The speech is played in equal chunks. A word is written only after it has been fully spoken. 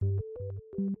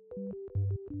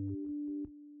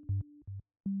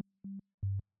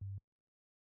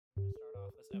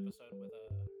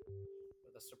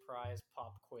surprise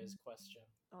pop quiz question.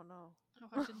 Oh no. Oh,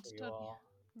 I didn't For you study. all.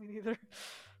 Me neither.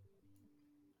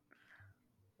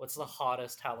 What's the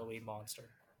hottest Halloween monster?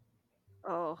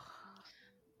 Oh.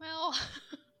 Well,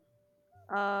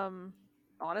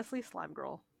 Honestly, Slime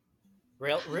Girl.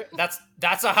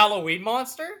 That's a Halloween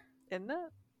monster? Isn't it?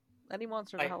 Any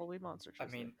monster's a Halloween monster. I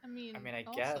Tuesday. mean, I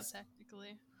also guess.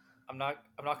 technically. I'm not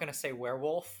gonna say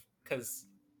werewolf because,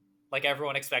 like,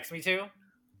 everyone expects me to.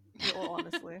 Yeah, well,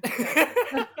 honestly.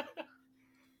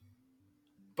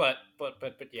 but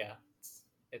yeah,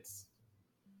 it's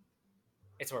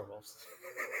werewolves.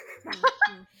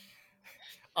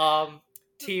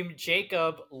 Team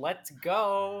Jacob, let's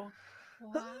go.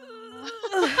 Wow.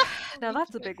 Now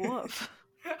that's a big woof.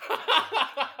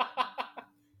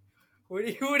 What are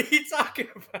you talking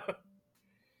about?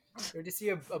 Or you see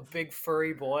a big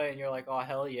furry boy and you're like, oh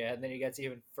hell yeah, and then he gets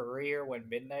even furrier when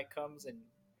midnight comes and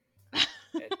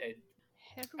Here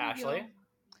we Ashley? go.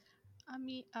 I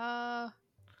mean,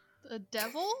 the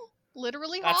devil?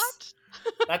 Literally That's- hot?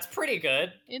 That's pretty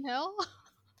good. In hell?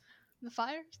 The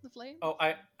fires? The flames? Oh,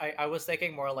 I was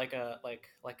thinking more like an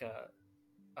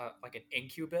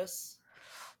incubus.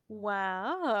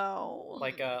 Wow.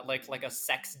 Like a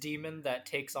sex demon that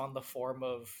takes on the form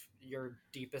of your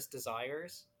deepest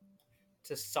desires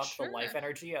to suck the life Sure.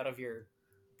 energy out of your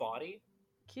body.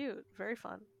 Cute. Very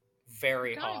fun.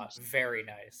 Very Good hot. times. Very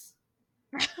nice.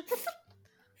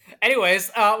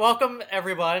 Anyways, welcome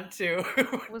everyone to.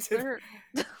 Was there?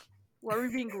 Were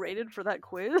we being graded for that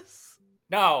quiz?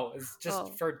 No, it's just Oh,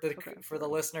 for the okay. for the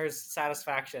listeners'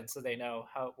 satisfaction, so they know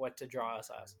what to draw us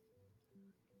as.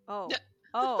 Oh.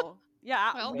 Oh.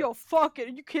 Yeah. Well- Yo, fuck it.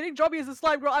 Are you kidding? Draw me as a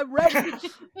slime girl. I'm ready.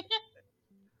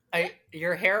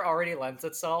 Your hair already lends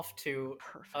itself to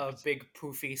Perfect. a big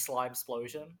poofy slime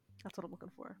explosion. That's what I'm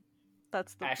looking for.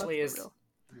 That's the Ashley that's the is real.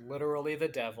 literally the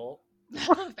devil,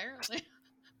 Apparently.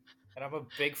 and I'm a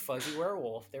big fuzzy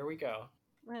werewolf. There we go.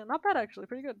 Man, not bad actually.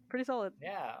 Pretty good. Pretty solid.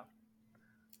 Yeah.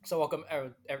 So welcome,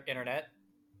 internet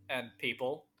and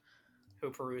people who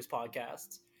peruse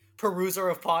podcasts. Peruser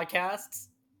of podcasts.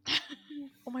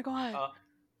 Oh my god.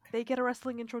 They get a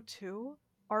wrestling intro too?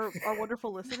 Our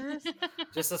wonderful listeners?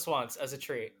 Just this once as a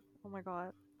treat. Oh my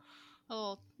god. A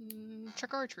little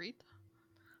trick or treat.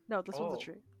 No, this one's Oh. a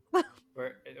treat.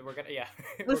 We're gonna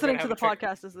we're Listening gonna to have the a trick-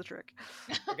 podcast is the trick.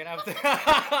 We're gonna have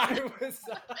I was,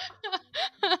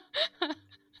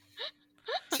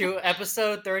 to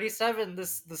episode 37. The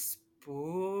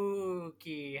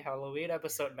spooky Halloween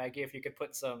episode. Maggie, if you could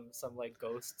put some like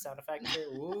ghost sound effects here.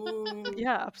 Ooh.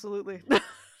 Yeah, absolutely.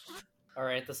 All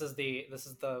right, this is the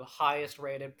highest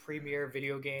rated premier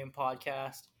video game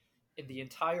podcast in the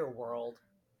entire world.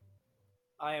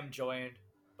 I am joined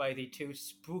by the two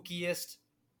spookiest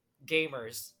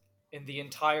gamers in the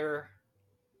entire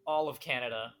all of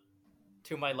Canada.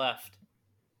 To my left,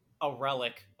 a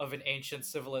relic of an ancient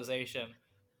civilization,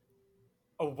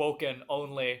 awoken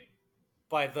only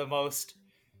by the most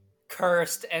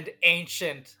cursed and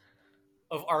ancient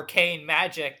of arcane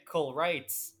magical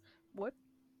rites. What?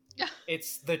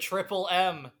 It's the Triple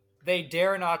M. They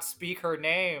dare not speak her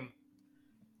name.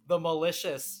 The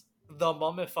malicious, the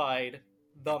mummified,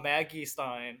 the Maggie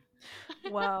Stein.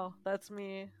 Wow, that's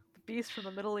me. The beast from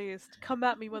the Middle East. Come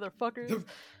at me, motherfuckers. The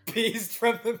beast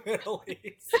from the Middle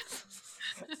East.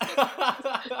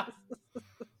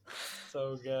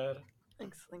 So good.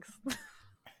 Thanks.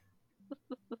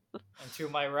 And to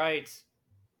my right,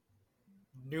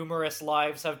 numerous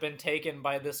lives have been taken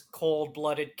by this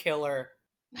cold-blooded killer.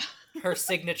 Her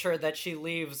signature that she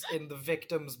leaves in the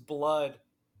victim's blood.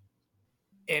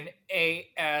 In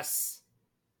ASHLY.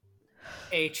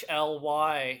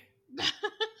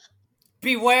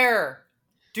 Beware!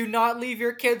 Do not leave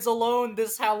your kids alone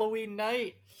this Halloween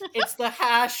night. It's the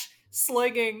hash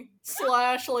slinging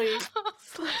Slashly.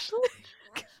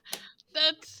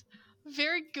 That's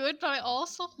very good, but I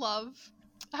also love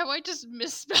how I just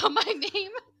misspell my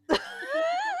name.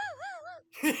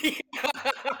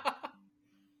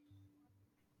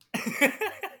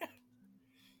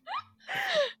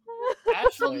 You'll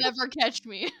Ashley. never catch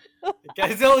me.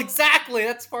 Guys, no, exactly.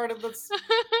 That's part of this.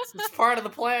 It's part of the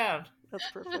plan. That's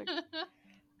perfect.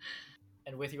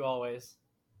 And with you always,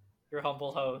 your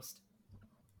humble host,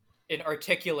 an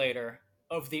articulator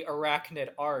of the arachnid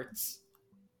arts,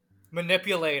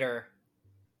 manipulator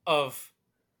of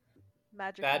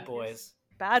Magic bad movies. boys,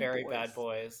 Bad very boys. bad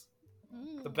boys,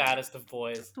 the Mm. baddest of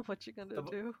boys, What you gonna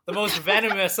do? the most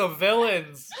venomous of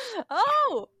villains.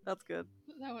 Oh, that's good.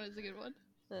 That one is a good one.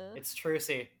 It's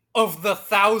Trucy of the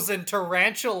 1,000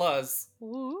 tarantulas.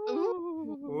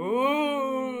 Ooh.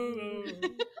 Ooh.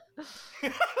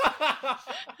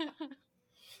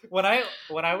 when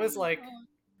I was like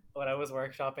when I was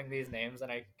workshopping these names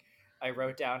and I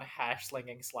wrote down hash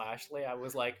slinging Slashly, I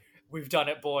was like, we've done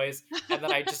it, boys. And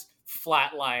then I just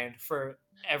flatlined for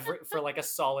like a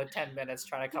solid 10 minutes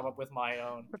trying to come up with my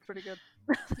own. That's pretty good.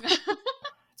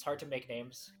 It's hard to make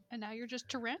names. And now you're just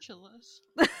tarantulas.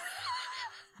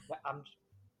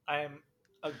 I'm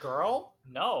a girl?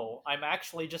 No, I'm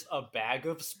actually just a bag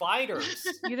of spiders.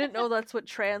 You didn't know that's what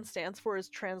trans stands for, is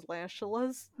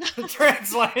TRANSlantulas?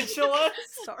 TRANSlantulas?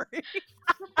 Sorry.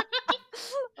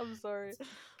 I'm sorry.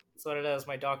 That's what it is.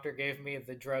 My doctor gave me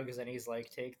the drugs and he's like,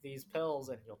 take these pills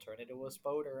and you'll turn into a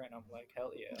spoder. And I'm like,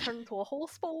 hell yeah. Turn into a whole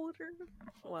spoder?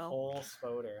 Well. Whole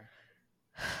spoder.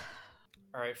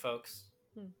 Alright, folks.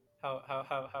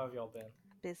 How have y'all been?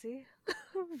 Busy?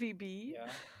 VB? Yeah.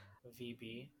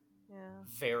 VB. Yeah.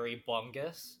 Very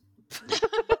bungus.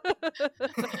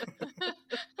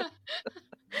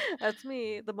 That's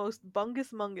me, the most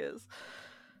bungus mungus.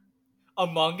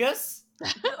 Among Us?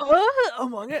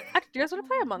 Among Us? Do you guys want to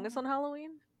play Among Us on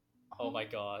Halloween? Oh my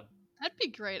god. That'd be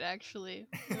great, actually.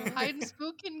 Hide and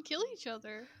spook and kill each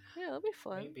other. Yeah, that'll be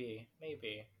fun.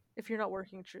 Maybe. If you're not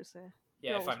working, Trusay.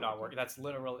 Yeah, if I'm not working. That's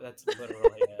literally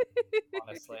it.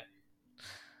 Honestly.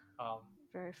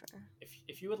 Very fair.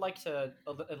 If you would like to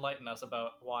enlighten us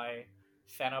about why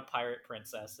Fena Pirate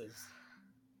Princess is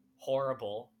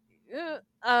horrible.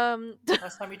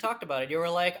 Last time we talked about it, you were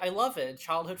like, I love it.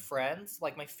 Childhood friends,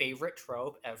 like my favorite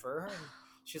trope ever. And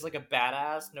she's like a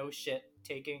badass, no shit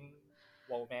taking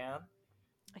man.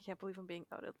 I can't believe I'm being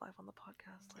outed live on the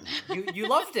podcast. You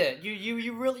loved it.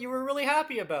 You were really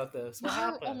happy about this. What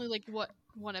happened? Only like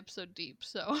one episode deep,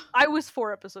 so I was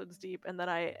 4 episodes deep, and then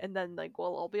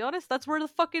I'll be honest, that's where the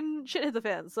fucking shit hit the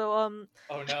fan. So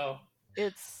oh no,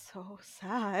 it's so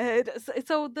sad. It's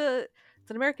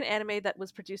an American anime that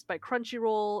was produced by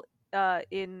Crunchyroll,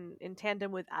 in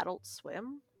tandem with Adult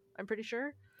Swim. I'm pretty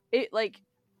sure it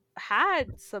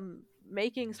had some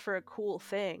makings for a cool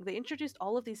thing. They introduced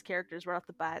all of these characters right off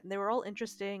the bat, and they were all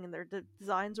interesting, and their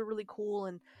designs were really cool,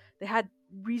 and they had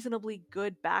reasonably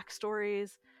good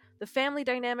backstories. The family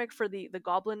dynamic for the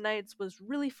Goblin Knights was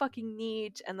really fucking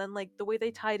neat, and then the way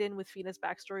they tied in with Fina's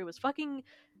backstory was fucking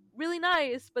really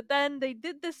nice. But then they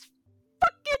did this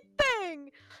fucking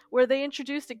thing where they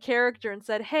introduced a character and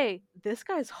said, hey, this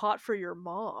guy's hot for your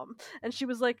mom, and she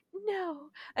was like, no,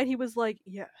 and he was like,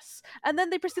 yes, and then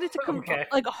they proceeded to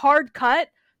a hard cut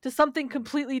to something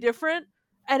completely different,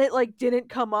 and it didn't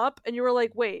come up, and you were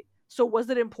like, wait, so was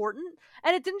it important?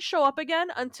 And it didn't show up again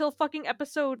until fucking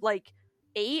episode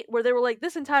 8, where they were like,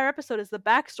 this entire episode is the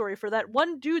backstory for that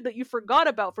one dude that you forgot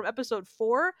about from episode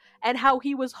 4 and how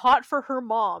he was hot for her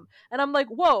mom. And I'm like,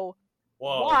 whoa.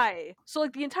 Why? So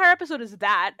the entire episode is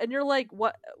that, and you're like,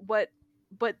 what,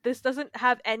 but this doesn't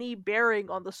have any bearing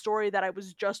on the story that I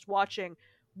was just watching.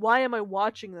 Why am I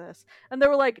watching this? And they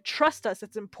were like, trust us,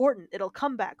 it's important, it'll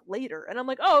come back later. And I'm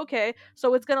like, oh, okay,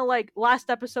 so it's gonna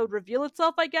last episode reveal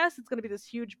itself, I guess. It's gonna be this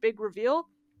huge big reveal.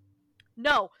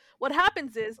 No, what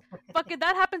happens is, fucking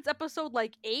that happens episode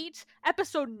 8,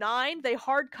 episode 9, they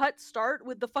hard cut start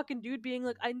with the fucking dude being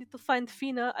like, I need to find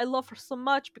Fina, I love her so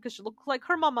much because she looks like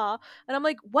her mama, and I'm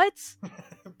like, what?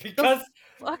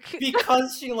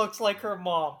 because she looks like her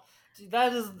mom.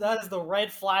 That is the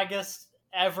red flaggest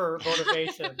ever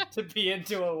motivation to be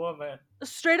into a woman.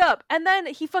 Straight up. And then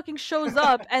he fucking shows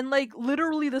up and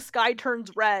literally the sky turns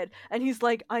red and he's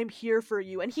like, I'm here for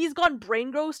you. And he's gone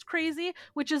brain ghost crazy,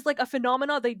 which is a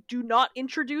phenomena they do not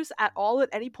introduce at all at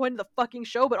any point in the fucking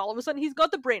show, but all of a sudden he's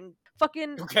got the brain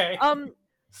fucking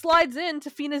slides into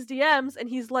Fina's DMs and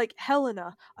he's like,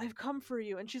 Helena, I've come for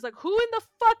you. And she's like, who in the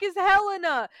fuck is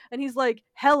Helena? And he's like,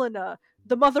 Helena,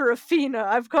 the mother of Fina,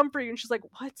 I've come for you. And she's like,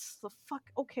 what the fuck?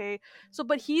 Okay. So,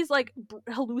 but he's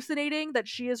hallucinating that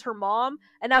she is her mom,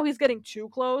 and now he's getting too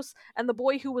close, and the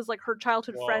boy who was her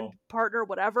childhood friend, partner,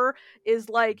 whatever, is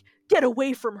like, get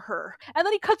away from her. And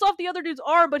then he cuts off the other dude's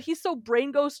arm, but he's so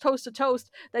brain ghost toast to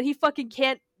toast that he fucking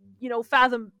can't,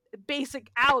 fathom basic,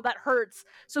 ow, that hurts.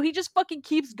 So he just fucking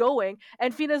keeps going,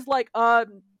 and Fina's like,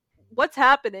 what's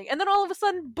happening? And then all of a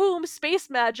sudden, boom, space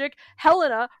magic,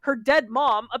 Helena, her dead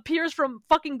mom, appears from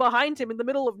fucking behind him in the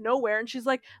middle of nowhere, and she's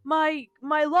like, my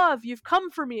love, you've come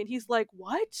for me. And he's like,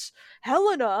 what?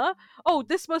 Helena? Oh,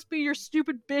 this must be your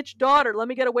stupid bitch daughter. Let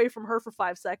me get away from her for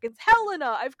 5 seconds.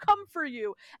 Helena, I've come for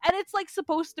you. And it's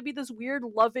supposed to be this weird,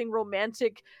 loving,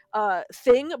 romantic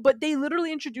thing, but they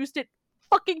literally introduced it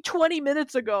fucking 20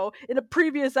 minutes ago in a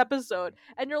previous episode,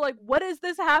 and you're like, what does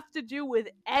this have to do with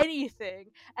anything?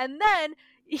 And then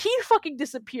he fucking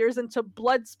disappears into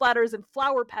blood splatters and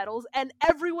flower petals, and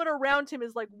everyone around him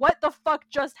is like, what the fuck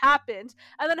just happened?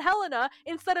 And then Helena,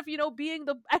 instead of, being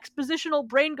the expositional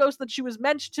brain ghost that she was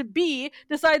meant to be,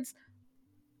 decides,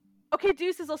 okay,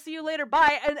 deuces, I'll see you later,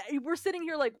 bye. And we're sitting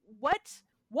here like, what?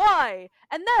 Why?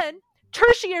 And then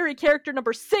tertiary character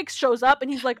number 6 shows up,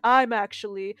 and he's like, I'm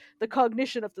actually the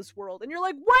cognition of this world. And you're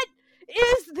like, what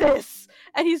is this?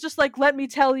 And he's just like, let me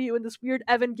tell you, in this weird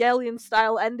Evangelion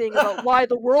style ending about why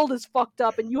the world is fucked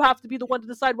up, and you have to be the one to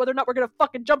decide whether or not we're gonna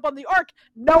fucking jump on the ark,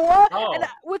 Noah. Oh. And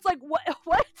it's like, what is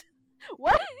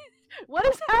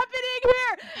happening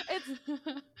here? It's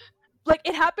like,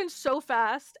 it happens so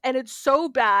fast, and it's so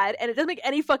bad, and it doesn't make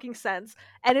any fucking sense,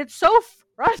 and it's so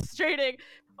frustrating.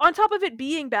 On top of it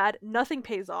being bad, nothing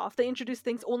pays off. They introduce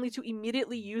things only to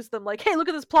immediately use them, like, hey, look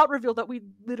at this plot reveal that we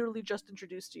literally just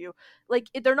introduced to you. Like,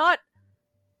 they're not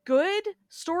good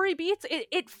story beats.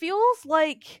 It feels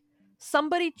like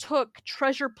somebody took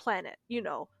Treasure Planet,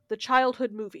 the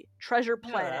childhood movie, Treasure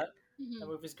Planet. That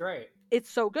movie's great.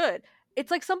 It's so good. It's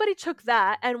like somebody took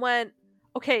that and went,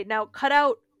 okay, now cut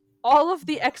out all of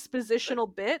the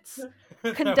expositional bits,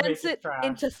 condense it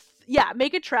into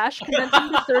make it trash, condense it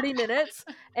into 30 minutes,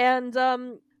 and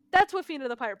that's what Fina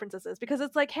the Pirate Princess is, because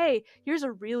it's like, hey, here's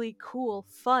a really cool,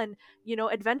 fun,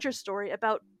 adventure story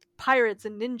about pirates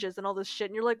and ninjas and all this shit,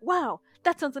 and you're like, wow,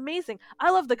 that sounds amazing.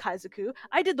 I love the Kaizoku.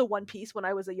 I did the One Piece when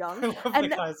I was a young. I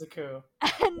love the Kaizoku.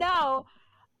 And now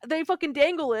they fucking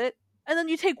dangle it, and then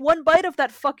you take one bite of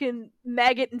that fucking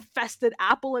maggot-infested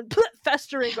apple and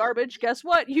festering garbage. Guess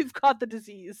what? You've got the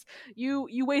disease. You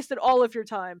wasted all of your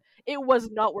time. It was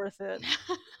not worth it.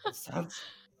 It sounds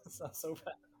so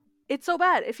bad. It's so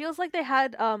bad. It feels like they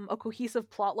had a cohesive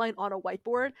plotline on a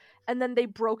whiteboard, and then they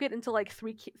broke it into like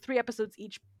three episodes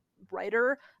each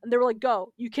writer, and they were like,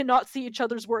 go, you cannot see each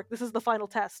other's work. This is the final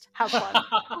test. Have fun.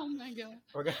 Oh my god.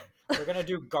 We're gonna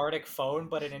do Gartic Phone,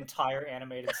 but an entire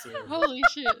animated series. Holy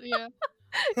shit, yeah.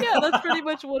 Yeah, that's pretty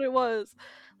much what it was.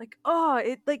 Like,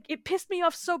 it pissed me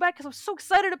off so bad because I was so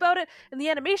excited about it, and the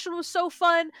animation was so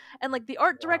fun, and like the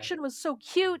art direction was so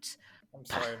cute. I'm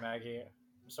sorry, Maggie.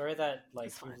 I'm sorry that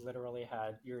like you literally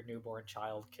had your newborn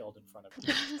child killed in front of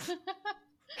you.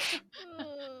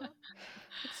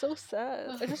 It's so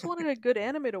sad. I just wanted a good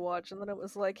anime to watch, and then it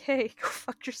was like, hey, go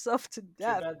fuck yourself to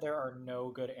death. Too bad there are no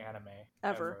good anime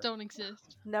ever. Don't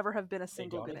exist. Never have been a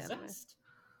single good anime.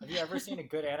 Have you ever seen a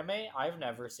good anime? I've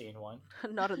never seen one.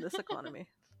 Not in this economy.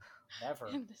 Never.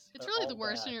 It's really the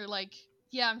worst when you're like,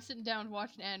 yeah, I'm sitting down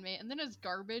watching anime, and then it's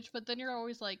garbage, but then you're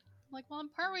always like, well, I'm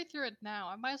partway through it now.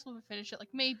 I might as well finish it. Like,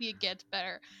 maybe it gets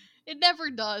better. It never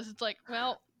does. It's like,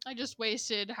 well, I just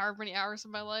wasted however many hours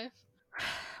of my life.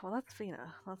 Well, that's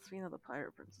Fina. That's Fina the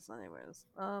Pirate Princess anyways.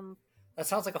 That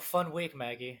sounds like a fun week,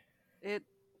 Maggie. It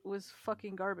was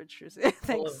fucking garbage, Trucy.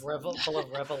 Thanks. Full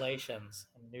of revelations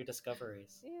and new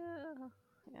discoveries. Yeah.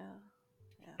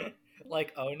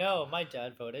 Like, oh no, my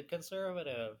dad voted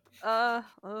conservative. That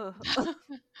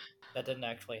didn't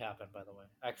actually happen, by the way.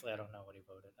 Actually, I don't know what he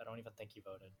voted. I don't even think he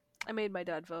voted. I made my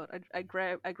dad vote. I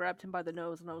grabbed him by the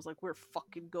nose, and I was like, we're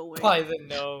fucking going. By the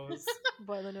nose.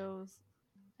 By the nose.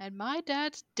 And my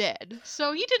dad's dead,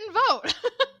 so he didn't vote.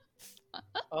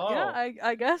 Oh. Yeah,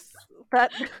 I guess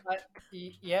that...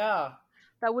 yeah.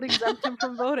 That would exempt him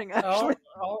from voting, actually.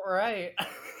 All right.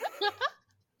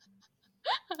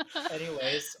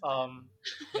 Anyways,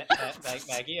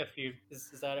 Maggie,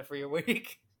 is that it for your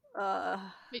week?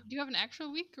 Wait, do you have an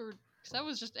actual week, or because that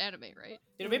was just anime, right?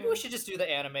 Maybe we should just do the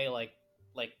anime like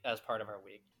as part of our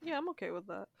week. Yeah, I'm okay with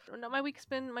that. No, my week's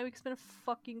been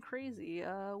fucking crazy.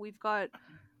 We've got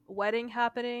a wedding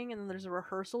happening, and then there's a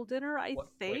rehearsal dinner. I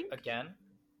think. Wait, again?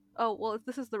 Oh well,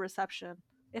 this is the reception.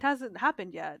 It hasn't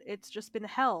happened yet. It's just been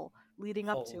hell leading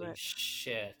up to it. Holy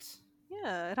shit.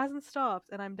 Yeah, it hasn't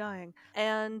stopped, and I'm dying.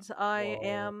 And I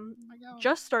am Oh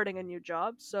just starting a new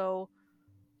job, so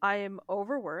I am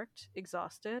overworked,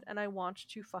 exhausted, and I want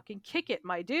to fucking kick it,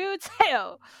 my dudes.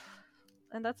 Heyo!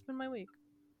 And that's been my week.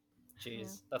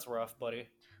 Jeez, that's rough, buddy.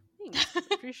 Thanks.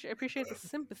 Appreciate the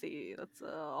sympathy. That's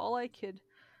all I could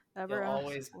ever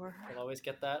ask for. You'll always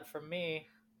get that from me.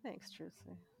 Thanks,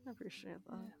 Trucy. I appreciate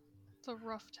that. It's a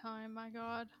rough time, my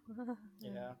god.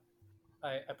 Yeah.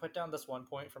 I put down this one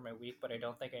point for my week, but I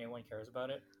don't think anyone cares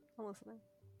about it. I'm listening.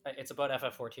 It's about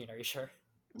FF14, are you sure?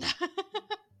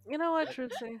 You know what,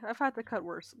 Trucy? I've had to cut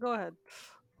worse. Go ahead.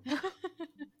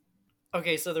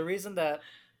 Okay, so the reason that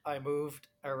I moved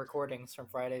our recordings from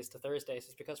Fridays to Thursdays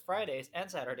is because Fridays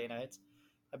and Saturday nights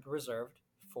have been reserved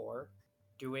for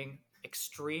doing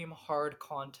extreme hard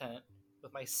content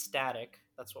with my static.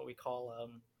 That's what we call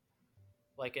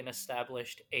like an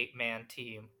established 8-man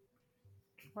team.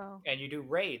 Wow. And you do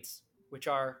raids, which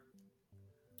are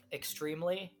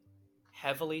extremely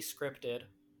heavily scripted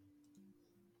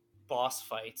boss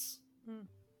fights Mm.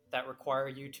 that require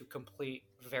you to complete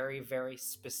very, very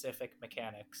specific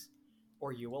mechanics,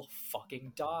 or you will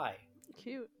fucking die.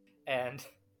 Cute. And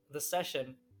the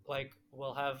session, like,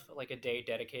 will have like a day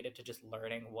dedicated to just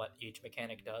learning what each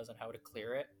mechanic does and how to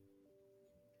clear it.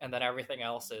 And then everything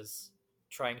else is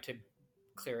trying to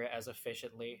clear it as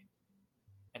efficiently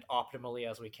and optimally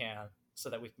as we can so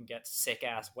that we can get sick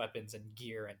ass weapons and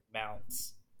gear and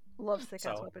mounts. Love sick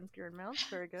ass So weapons, gear, and mounts.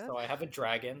 Very good. so I have a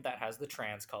dragon that has the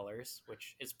trans colors,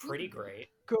 which is pretty great.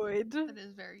 Good. That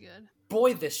is very good.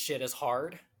 Boy, this shit is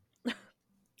hard.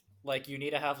 Like, you need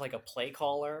to have like a play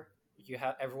caller.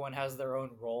 Everyone has their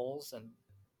own roles, and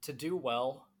to do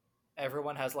well,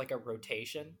 everyone has like a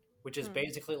rotation, which is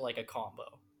basically like a combo.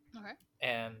 Okay.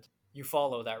 And you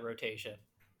follow that rotation.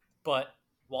 But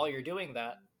while you're doing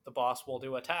that, the boss will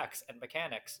do attacks and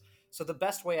mechanics. So the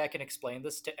best way I can explain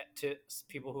this to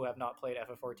people who have not played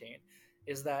FF14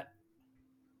 is that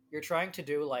you're trying to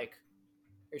do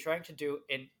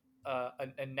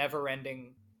a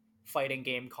never-ending fighting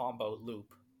game combo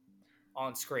loop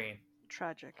on screen,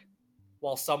 Tragic.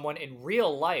 while someone in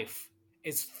real life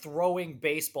is throwing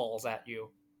baseballs at you,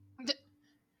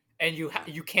 and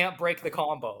you can't break the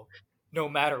combo, no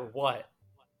matter what.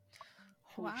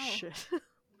 Holy Wow. shit.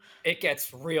 It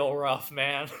gets real rough,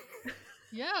 man.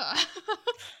 Yeah.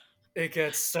 It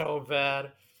gets so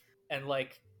bad. And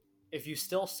like, if you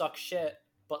still suck shit,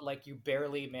 but like you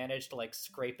barely manage to like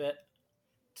scrape it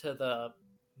to the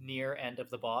near end of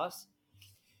the boss,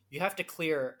 you have to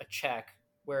clear a check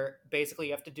where basically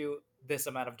you have to do this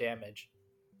amount of damage,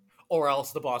 or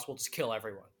else the boss will just kill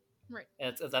everyone. Right.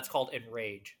 And that's called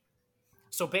enrage.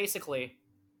 So basically,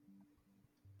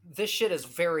 this shit is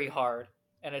very hard,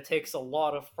 and it takes a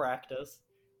lot of practice,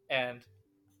 and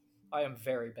I am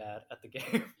very bad at the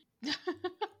game.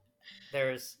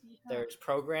 There's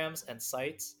programs and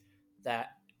sites that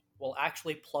will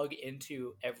actually plug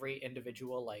into every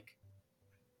individual like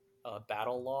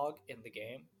battle log in the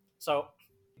game. So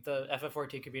the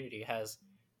FF14 community has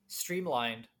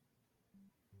streamlined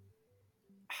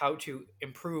how to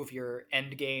improve your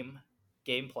end game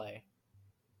gameplay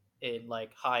in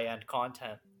like high end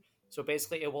content. So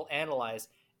basically, it will analyze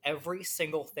every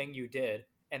single thing you did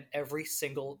and every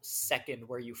single second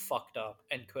where you fucked up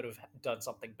and could have done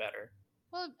something better.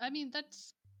 Well, I mean,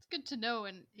 that's good to know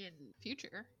in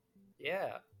future.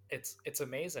 Yeah, it's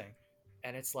amazing.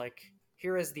 And it's like,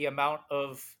 here is the amount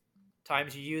of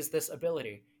times you use this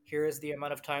ability. Here is the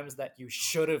amount of times that you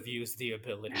should have used the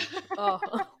ability. Oh,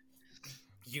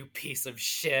 You piece of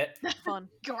shit. fun.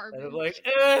 Garbage. And I'm like,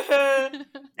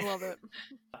 Love it.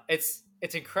 it's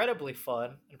incredibly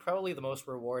fun and probably the most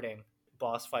rewarding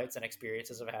boss fights and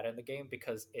experiences I've had in the game,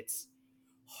 because it's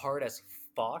hard as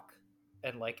fuck,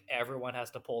 and like everyone has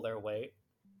to pull their weight,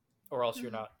 or else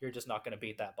you're just not gonna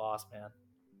beat that boss, man.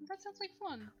 That sounds like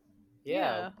fun.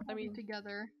 Yeah, I mean,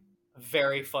 together.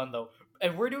 very fun though.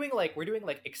 And we're doing like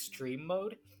extreme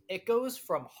mode. It goes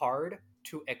from hard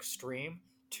to extreme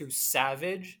to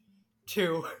savage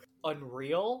to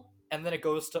unreal, and then it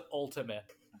goes to ultimate.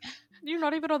 you're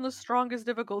not even on the strongest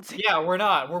difficulty. Yeah, we're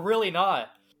not. We're really not.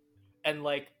 And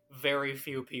like, very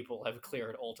few people have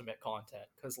cleared ultimate content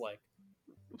because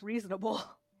Reasonable.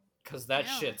 that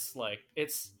Yeah. shit's like,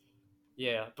 it's,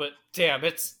 yeah. But damn,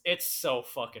 it's so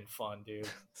fucking fun, dude.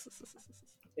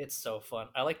 It's so fun.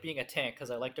 I like being a tank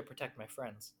because I like to protect my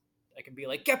friends. I can be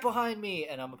like, get behind me,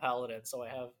 and I'm a paladin, so I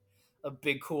have a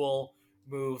big cool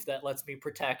move that lets me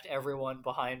protect everyone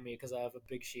behind me because I have a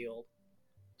big shield.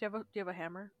 Do you have a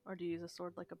hammer, or do you use a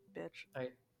sword like a bitch?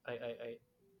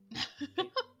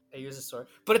 I use a sword,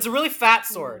 but it's a really fat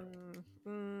sword,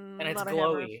 and it's not a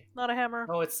glowy. hammer. Not a hammer.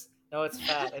 No, it's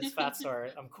fat. It's fat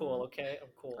sword. I'm cool. Okay, I'm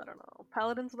cool. I don't know.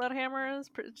 Paladins without hammers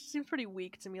it just seems pretty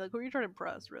weak to me. Like, who are you trying to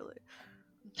impress, really?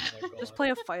 Oh my Just God. play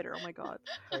a fighter. Oh my god.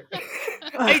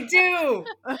 I do.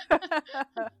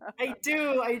 I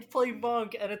do. I play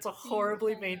monk, and it's a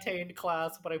horribly maintained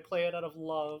class, but I play it out of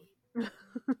love.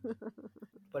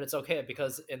 But it's okay,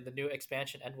 because in the new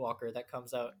expansion Endwalker that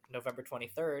comes out November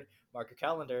 23rd, mark your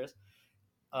calendars.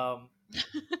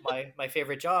 My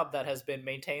favorite job that has been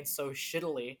maintained so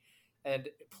shittily and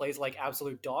plays like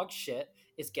absolute dog shit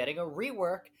is getting a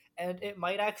rework, and it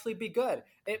might actually be good.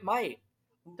 It might.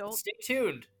 Don't- Stay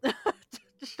tuned.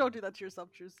 Just don't do that to yourself,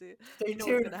 Juicy. Stay You know what's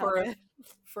tuned gonna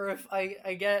for happen. if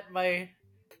I get my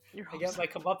Your I get hopes my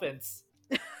comeuppance.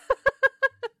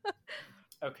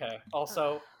 Okay.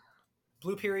 Also,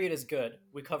 Blue Period is good.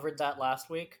 We covered that last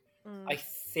week. Mm. I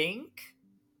think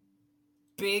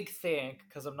big think,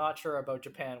 because I'm not sure about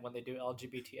Japan when they do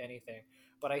LGBT anything,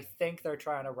 but I think they're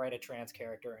trying to write a trans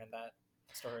character in that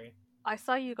story. I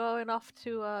saw you going off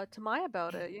to Mai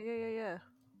about it. Yeah.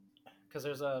 Because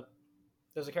there's a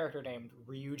character named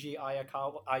Ryuji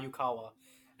Ayukawa,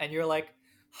 and you're like,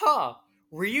 huh,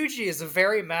 Ryuji is a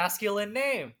very masculine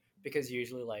name, because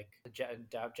usually like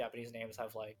Japanese names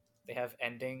have like they have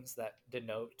endings that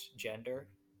denote gender.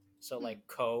 So like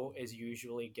Ko is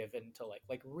usually given to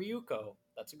like Ryuko,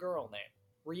 that's a girl name.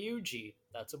 Ryuji,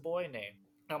 that's a boy name.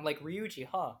 And I'm like, Ryuji,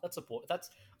 huh? That's a boy. That's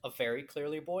a very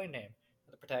clearly boy name.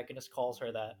 And the protagonist calls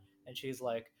her that, and she's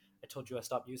like, I told you I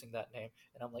stopped using that name.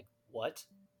 And I'm like, what?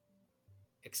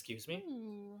 Excuse me?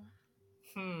 Ooh.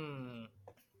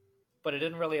 But it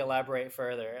didn't really elaborate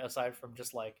further, aside from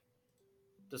just like,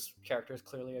 this character is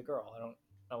clearly a girl. I don't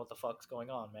know what the fuck's going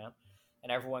on, man.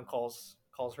 And everyone calls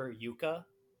her Yuka,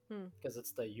 because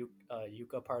it's the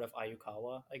Yuka part of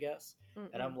Ayukawa, I guess.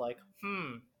 And I'm like,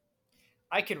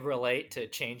 I can relate to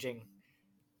changing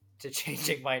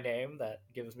my name that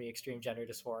gives me extreme gender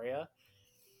dysphoria.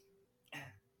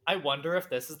 I wonder if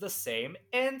this is the same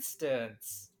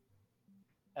instance.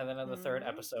 And then in the third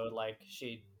episode, like,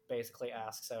 she basically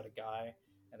asks out a guy,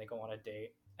 and they go on a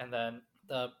date. And then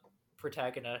the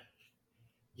protagonist,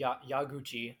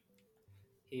 Yaguchi,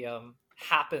 he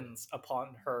happens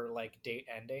upon her like date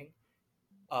ending.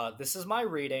 This is my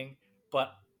reading,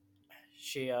 but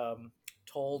she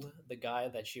told the guy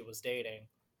that she was dating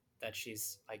that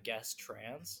she's, I guess,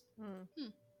 trans.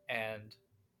 And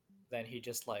then he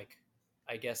just like,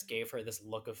 I guess, gave her this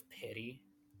look of pity.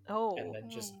 And then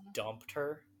just dumped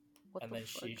her. And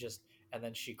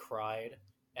then she cried,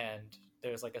 and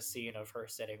there's like a scene of her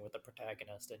sitting with the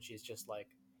protagonist, and she's just like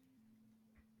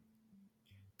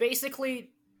basically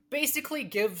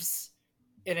gives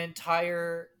an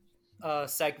entire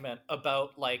segment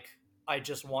about like, I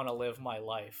just want to live my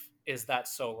life. Is that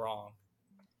so wrong?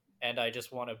 And I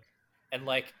just want to, and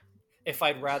like, if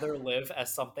I'd rather live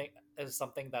as something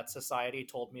that society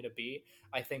told me to be,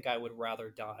 I think I would rather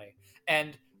die.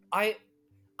 And I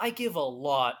give a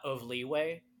lot of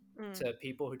leeway to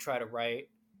people who try to write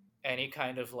any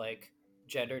kind of like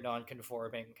gender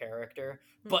non-conforming character,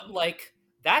 but like,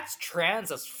 that's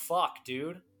trans as fuck,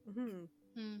 dude.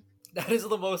 That is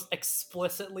the most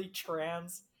explicitly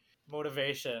trans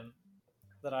motivation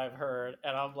that I've heard,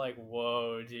 and I'm like,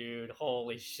 whoa, dude,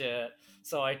 holy shit.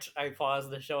 So I paused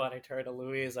the show and I turned to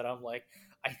Louise, and I'm like,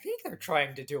 I think they're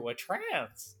trying to do a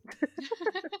trans.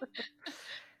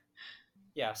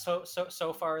 Yeah, so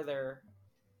far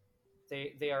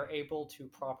they are able to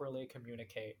properly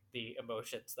communicate the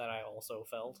emotions that I also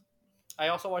felt. I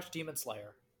also watched Demon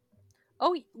Slayer.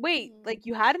 Oh wait, like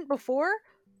you hadn't before?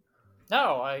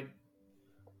 No, I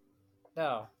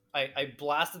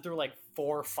blasted through like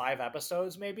 4 or 5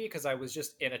 episodes maybe, because I was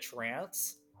just in a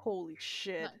trance. Holy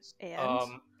shit! Nice.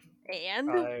 And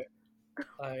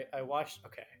I watched.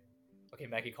 Okay,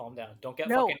 Maggie, calm down. Don't get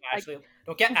Don't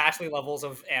get Ashley levels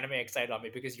of anime excited on me,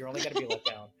 because you're only gonna be let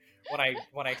down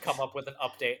when I come up with an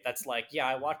update that's like, yeah,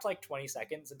 I watched like 20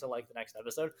 seconds into like the next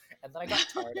episode, and then I got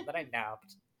tired, and then I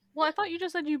napped. Well, I thought you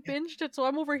just said you binged it, so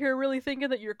I'm over here really thinking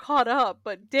that you're caught up.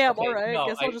 But damn, Okay, alright, no,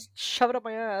 guess I'll just shove it up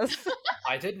my ass.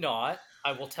 I did not.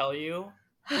 I will tell you.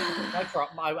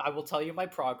 I will tell you my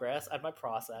progress and my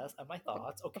process and my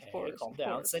thoughts. Okay, calm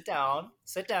down. Sit down.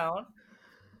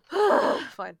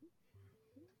 Fine.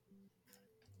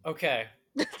 Okay.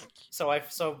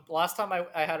 So last time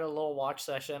I had a little watch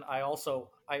session, I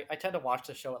tend to watch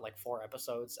the show at like 4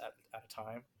 episodes at a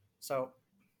time. So,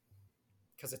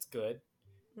 because it's good.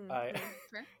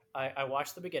 I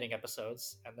watched the beginning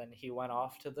episodes, and then he went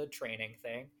off to the training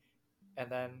thing, and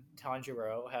then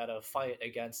Tanjiro had a fight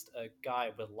against a guy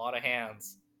with a lot of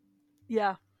hands.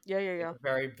 Yeah. A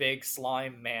very big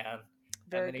slime man.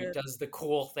 Very and then good. he does the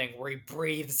cool thing where he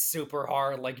breathes super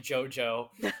hard like JoJo.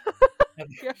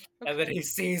 And then he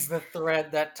sees the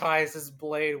thread that ties his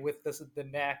blade with the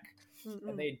neck.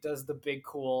 And then he does the big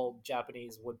cool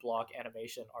Japanese woodblock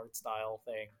animation art style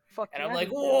thing. And I'm like,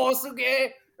 whoa,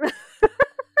 suge!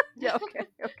 Yeah,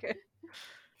 okay.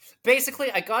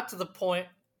 Basically, I got to the point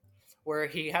where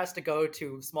he has to go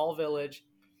to a small village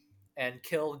and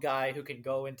kill a guy who can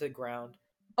go into the ground.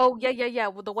 Oh yeah,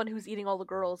 with the one who's eating all the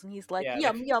girls, and he's like,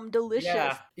 yum,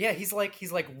 delicious. Yeah, he's like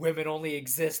women only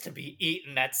exist to be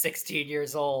eaten at 16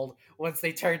 years old. Once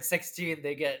they turn 16,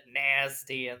 they get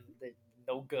nasty and they're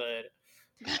no good.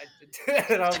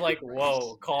 And I'm like,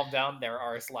 whoa, calm down there,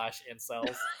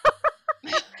 r/incels.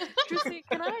 Juicy,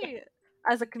 can I,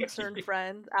 as a concerned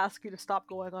friend, ask you to stop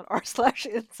going on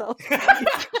r/incels?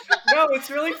 No,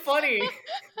 it's really funny.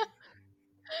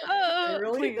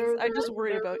 Please, I just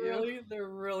worry about you. They're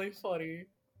really funny.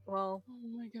 Well, Oh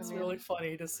my god. It's really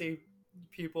funny to see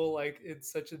people like in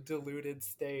such a deluded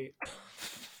state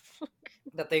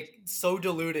that they so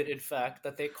deluded, in fact,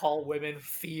 that they call women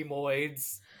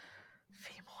femoids.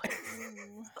 femoids.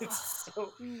 Ooh. It's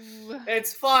so Ooh.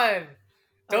 it's fun.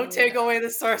 Oh, Don't take yeah. away the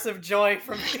source of joy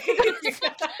from me.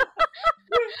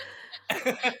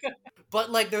 But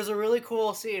like, there's a really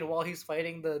cool scene while he's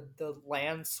fighting the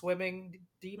land swimming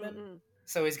demon. Mm-mm.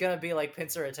 So he's gonna be like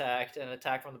pincer attacked and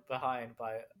attacked from behind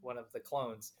by one of the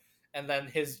clones, and then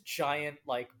his giant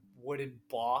like wooden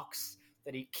box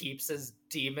that he keeps his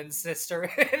demon sister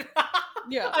in.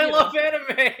 Yeah, I you love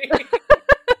anime.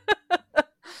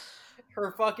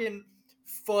 Her fucking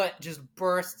foot just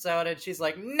bursts out, and she's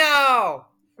like, "No,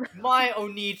 my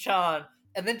Oni-chan,"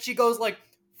 and then she goes like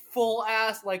full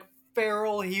ass like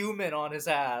feral human on his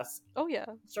ass. Oh yeah.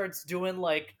 Starts doing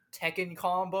like Tekken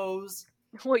combos.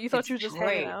 What, you thought It's she was just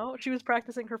great. hanging out? She was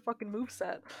practicing her fucking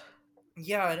moveset.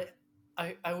 Yeah,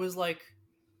 and I was like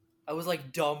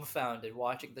dumbfounded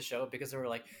watching the show because they were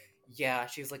like, yeah,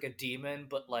 she's like a demon,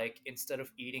 but like instead of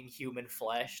eating human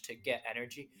flesh to get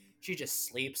energy, she just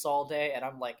sleeps all day. And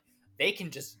I'm like, they can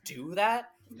just do that?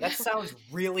 That sounds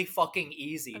really fucking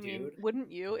easy, I mean, dude. wouldn't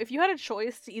you? If you had a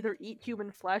choice to either eat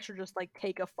human flesh or just like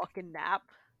take a fucking nap,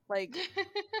 like,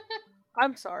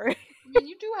 I'm sorry. I mean,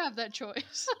 you do have that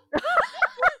choice.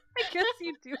 I guess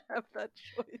you do have that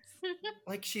choice.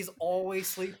 Like, she's always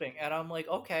sleeping, and I'm like,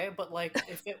 okay, but like,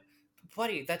 if it,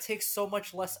 buddy, that takes so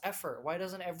much less effort. Why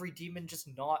doesn't every demon just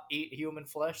not eat human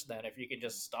flesh then? If you can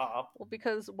just stop, Well,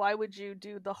 because why would you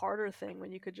do the harder thing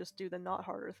when you could just do the not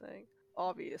harder thing?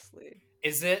 Obviously.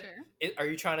 is it? Fair. Are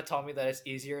you trying to tell me that it's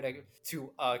easier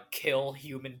to kill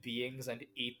human beings and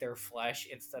eat their flesh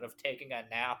instead of taking a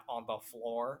nap on the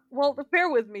floor? Well, bear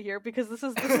with me here because this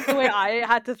is the way I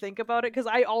had to think about it because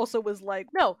I also was like,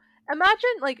 no. Imagine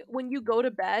like when you go to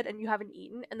bed and you haven't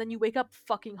eaten and then you wake up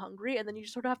fucking hungry and then you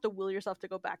just sort of have to will yourself to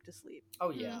go back to sleep. Oh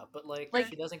yeah, but like Like-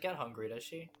 she doesn't get hungry, does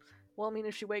she? Well, I mean,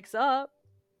 if she wakes up,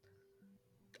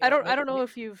 Yeah, I don't know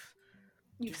if you've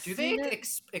do they seen it.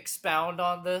 expound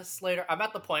on this later? I'm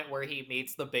at the point where he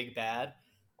meets the big bad.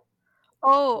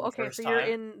 Oh, for the okay. first So you're time.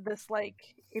 in this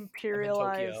like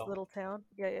imperialized Tokyo. little town.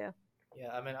 Yeah, yeah.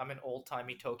 Yeah, I'm in old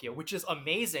timey Tokyo, which is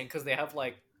amazing because they have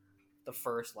like the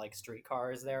first like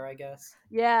streetcars there, I guess.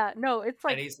 Yeah, no, it's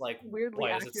like And he's like, weirdly "Why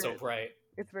is accurate. it so bright?"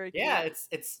 It's very Yeah, cute.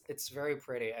 it's very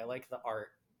pretty. I like the art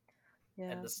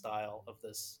Yeah, and the style of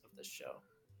this show.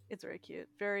 it's very cute.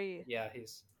 Very. Yeah,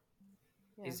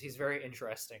 Yeah. he's very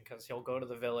interesting because he'll go to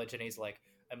the village and he's like,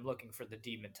 "I'm looking for the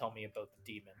demon. Tell me about the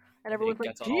demon." And then everyone's he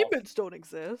like, gets on all- demons don't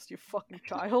exist, you fucking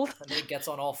child. And then he gets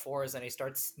on all fours and he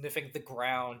starts sniffing the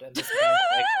ground, and this man's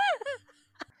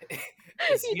like,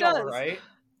 "Is He he does. all right?"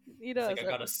 He He's does. like,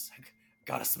 I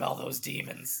gotta smell those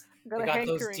demons. Got I a got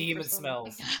those hankering for demon some-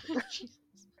 smells. Jesus.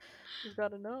 Just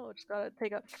gotta know. Just gotta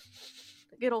take a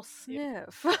good old Yeah.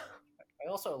 sniff. I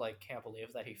also like can't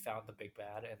believe that he found the big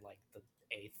bad in like the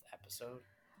 8th episode.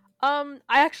 I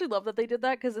actually love that they did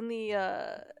that because in the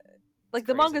like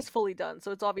the crazy. manga's fully done,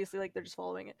 so it's obviously like they're just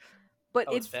following it. But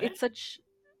Oh, it's it's finished? such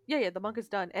yeah, the manga's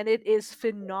done and it is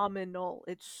phenomenal.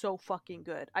 It's so fucking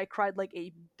good. I cried like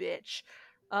a bitch.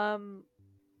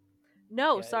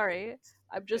 No, Yeah, sorry.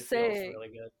 I'm it just feels saying really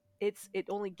good. it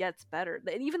only gets better.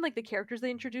 And even like the characters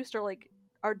they introduced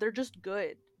are they're just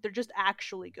good. They're just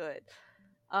actually good.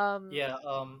 Yeah.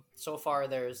 So far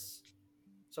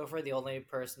the only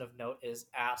person of note is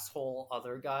asshole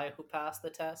other guy who passed the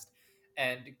test,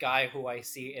 and guy who I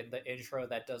see in the intro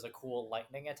that does a cool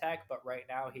lightning attack. But right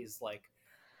now he's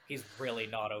really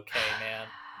not okay, man.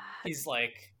 He's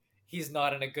like he's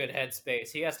not in a good headspace.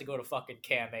 He has to go to fucking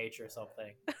Cam H or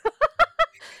something.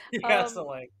 He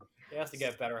has to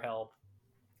get better help.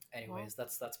 Anyways,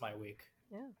 that's my week.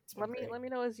 Yeah. It's been great. Let me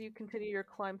know as you continue your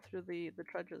climb through the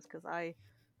trudges because I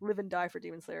live and die for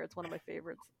Demon Slayer. It's one of my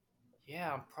favorites.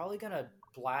 Yeah, I'm probably gonna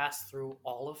blast through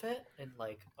all of it in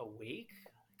like a week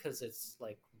because it's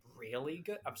like really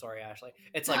good. I'm sorry, Ashley.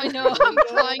 It's like I know. really I'm good.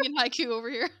 crying in haiku over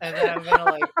here. And then I'm gonna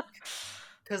like,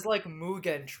 because like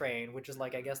Mugen Train, which is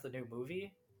like I guess the new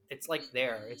movie, it's like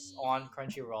there. It's on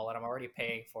Crunchyroll, and I'm already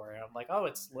paying for it. I'm like, oh,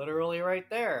 it's literally right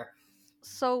there.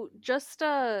 So just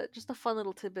a fun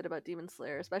little tidbit about Demon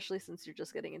Slayer, especially since you're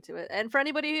just getting into it, and for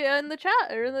anybody in the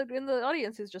chat or in the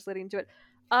audience who's just getting into it,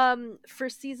 for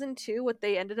season 2, what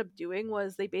they ended up doing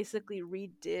was they basically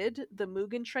redid the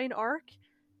Mugen Train arc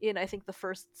in I think the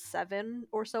first 7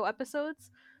 or so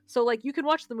episodes. So like you can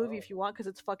watch the movie if you want because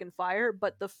it's fucking fire,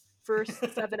 but the first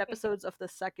 7 episodes of the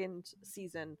second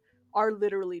season are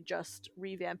literally just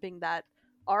revamping that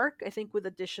arc. I think with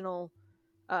additional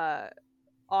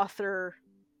author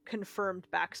confirmed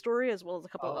backstory as well as a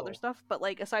couple of other Oh. stuff. But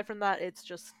like aside from that, it's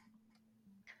just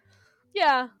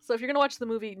yeah. So if you're gonna watch the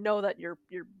movie, know that you're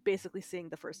basically seeing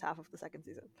the first half of the second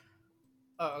season.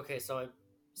 Oh, okay. So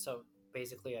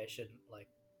basically I shouldn't like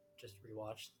just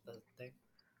rewatch the thing.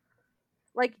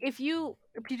 Like if you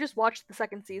just watch the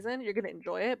second season, you're gonna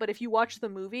enjoy it. But if you watch the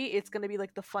movie, it's gonna be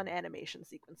like the fun animation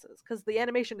sequences because the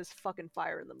animation is fucking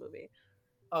fire in the movie.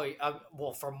 Oh,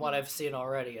 well, from what I've seen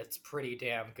already, it's pretty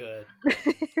damn good.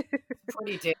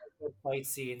 Pretty damn good fight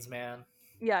scenes, man.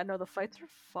 Yeah, no, the fights are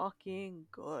fucking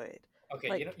good. Okay,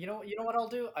 Like, you know what I'll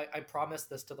do? I promise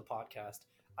this to the podcast.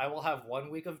 I will have 1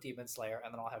 week of Demon Slayer,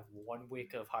 and then I'll have 1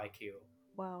 week of Haikyuu.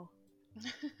 wow.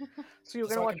 So you're Just gonna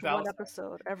so I watch can one balance.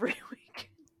 episode every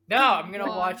week. No, I'm gonna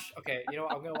God. watch. Okay, you know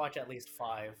what? I'm gonna watch at least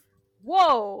 5.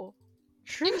 Whoa,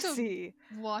 You can Trucy.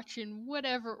 watch in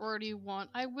whatever order you want.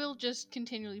 I will just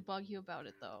continually bug you about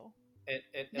it, though.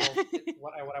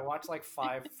 When I watch like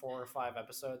 4 or 5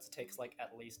 episodes, it takes like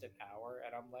at least an hour,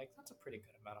 and I'm like, that's a pretty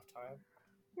good amount of time.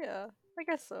 Yeah, I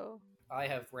guess so. I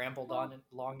have rambled on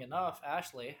long enough.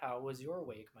 Ashley, how was your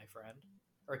week, my friend?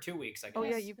 Or 2 weeks, I guess. Oh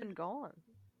yeah, you've been gone.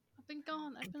 I've been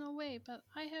gone. I've been away, but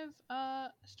I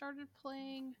have started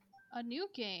playing a new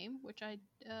game, which I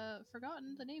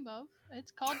forgotten the name of.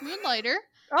 It's called Moonlighter.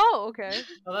 Oh, okay.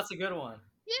 Oh, that's a good one.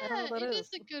 I don't know Yeah, what that it is.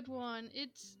 is a good one.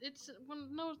 It's one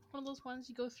of those ones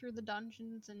you go through the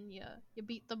dungeons and you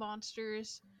beat the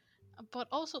monsters, but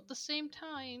also at the same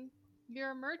time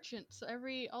you're a merchant. So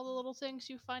all the little things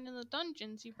you find in the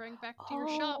dungeons you bring back to your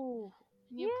shop Oh,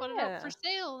 and you put it out for yeah.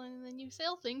 sale, and then you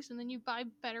sell things, and then you buy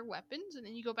better weapons, and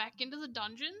then you go back into the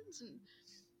dungeons, and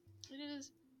it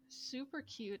is super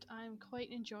cute. I'm quite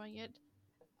enjoying it.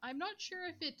 I'm not sure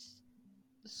if it's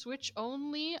Switch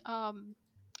only.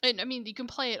 And I mean you can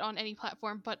play it on any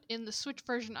platform, but in the Switch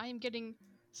version, I am getting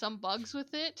some bugs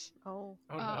with it. Oh.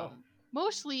 Oh no.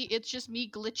 Mostly it's just me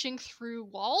glitching through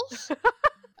walls.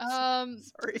 Sorry.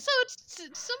 So it's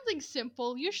something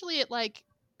simple. Usually it like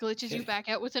glitches you back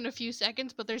out within a few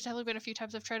seconds, but there's definitely been a few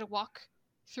times I've tried to walk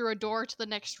through a door to the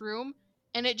next room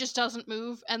and it just doesn't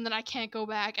move, and then I can't go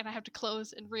back and I have to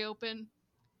close and reopen,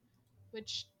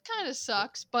 which kind of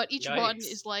sucks, but each one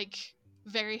Yikes. is like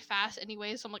very fast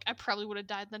anyway, so I'm like I probably would have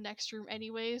died in the next room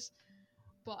anyways.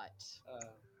 But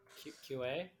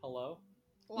QA, hello.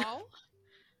 well,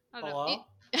 I don't Hello?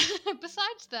 know.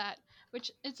 Besides that,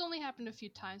 which it's only happened a few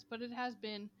times, but it has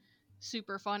been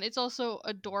super fun. It's also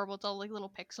adorable. It's all like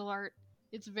little pixel art.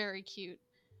 It's very cute.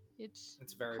 It's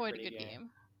very quite a pretty good game. game.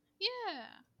 Yeah,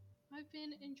 I've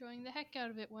been enjoying the heck out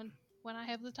of it when I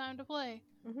have the time to play.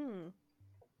 Mm-hmm.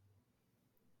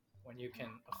 When you can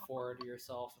afford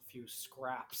yourself a few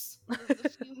scraps. A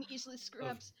few measly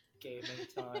scraps. Gaming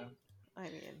time. I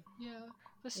mean, Yeah.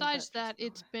 Besides that that,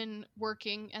 just it's been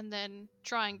working and then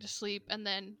trying to sleep and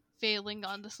then failing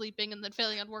on the sleeping and then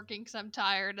failing on working because I'm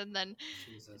tired, and then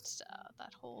Jesus. it's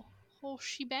that whole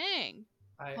shebang.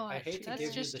 I hate to That's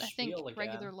give just you the I think spiel again,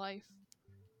 regular life.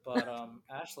 but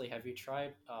Ashley, have you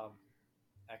tried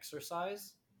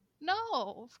exercise? No,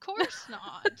 of course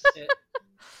not.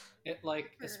 It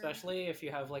like, especially if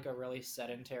you have like a really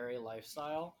sedentary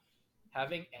lifestyle,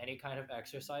 having any kind of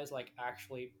exercise like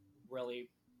actually really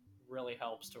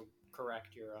helps to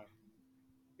correct your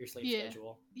sleep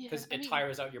schedule, because it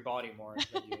tires out your body more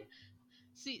than you.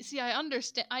 See, I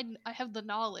understand. I have the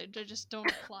knowledge. I just don't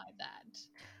apply that.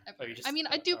 Oh, you just, I mean,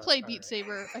 I do play Beat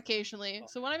Saber occasionally.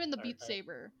 So when I'm in the Beat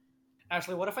Saber,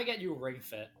 Ashley, what if I get you Ring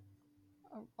Fit?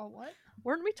 a what?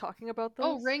 weren't we talking about those?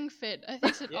 Oh, Ring Fit. I think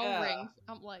it said Yeah. Ring.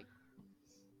 I'm like,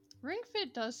 Ring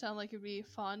Fit does sound like it'd be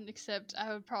fun, except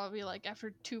I would probably like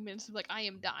after 2 minutes be like, I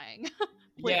am dying.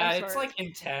 Wait, yeah, I'm it's sorry. like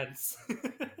intense.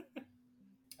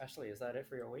 Ashley, is that it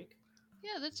for your week?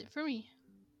 Yeah, that's it for me.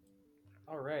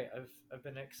 All right, I've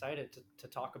been excited to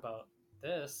talk about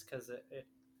this because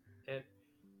it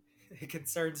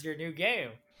concerns your new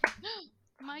game.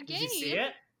 My Did game. you see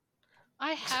it?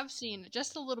 I have seen it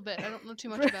just a little bit. I don't know too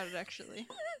much about it actually.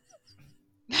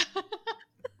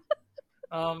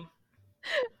 Oh,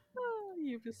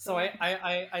 So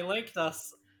I linked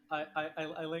us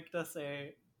I linked us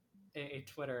a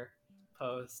Twitter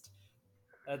post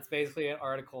that's basically an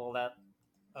article that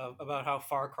about how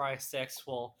Far Cry 6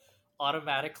 will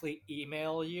automatically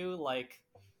email you like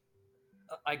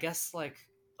I guess like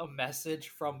a message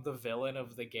from the villain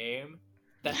of the game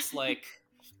that's like,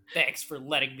 thanks for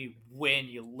letting me win,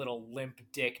 you little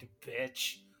limp-dicked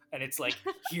bitch. And it's like,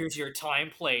 here's your time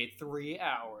played, 3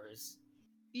 hours.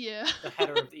 Yeah. The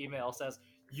header of the email says,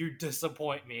 you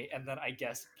disappoint me, and then I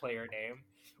guess player name,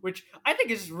 which I think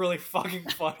is really fucking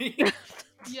funny.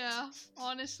 Yeah,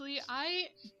 honestly, I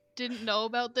didn't know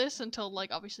about this until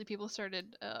like obviously people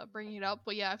started bringing it up.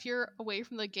 But yeah, if you're away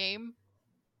from the game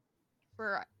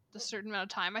for a certain amount of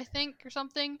time, I think, or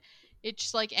something, it's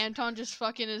just like Anton just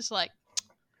fucking is like,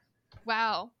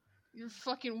 wow, you're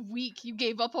fucking weak. You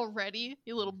gave up already,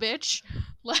 you little bitch.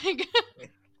 Like,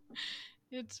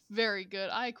 it's very good.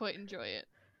 I quite enjoy it.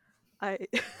 I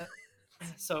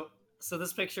So so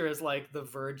this picture is like the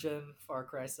Virgin Far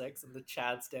Cry 6 and the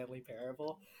Chad Stanley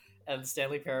Parable. And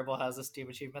Stanley Parable has a Steam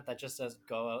achievement that just says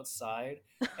go outside,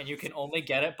 and you can only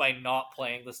get it by not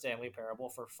playing the Stanley Parable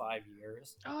for 5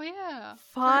 years. Oh yeah,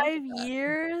 5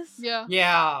 years. yeah.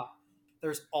 Yeah.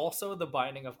 There's also the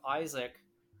Binding of Isaac,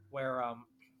 where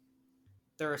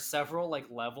there are several like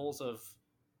levels of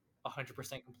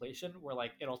 100% completion, where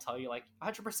like it'll tell you like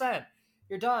 100%,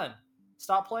 you're done,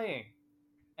 stop playing,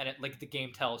 and it like the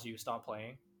game tells you stop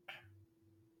playing.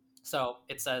 So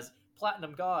it says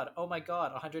Platinum God, oh my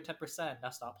god, 110%, now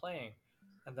stop playing,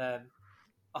 and then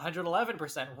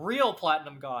 111%, real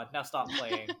Platinum God, now stop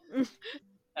playing,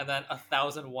 and then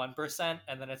 1001%,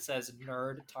 and then it says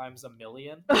nerd times a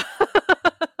million.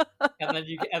 And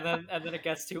then and then it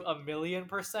gets to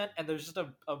 1,000,000%, and there's just a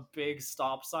big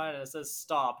stop sign, and it says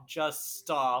stop, just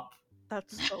stop.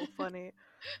 That's so funny.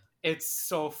 It's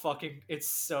so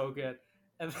good.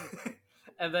 And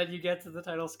and then you get to the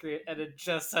title screen, and it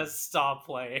just says stop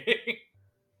playing.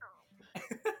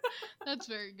 That's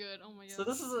very good. Oh my god. So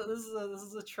this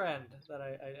is a trend that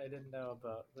I didn't know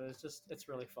about, but it's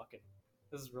really fucking.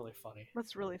 This is really funny.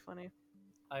 That's really funny.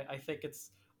 I think it's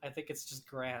just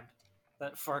grand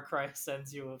that Far Cry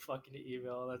sends you a fucking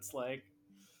email that's like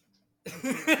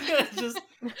just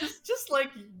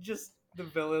just the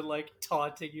villain like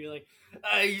taunting you like,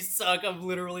 you suck, I'm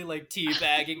literally like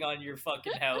teabagging on your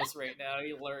fucking house right now,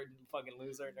 you fucking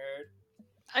loser nerd.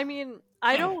 I mean,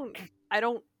 I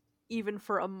don't even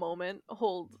for a moment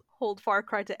hold Far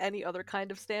Cry to any other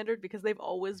kind of standard because they've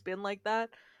always been like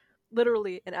that.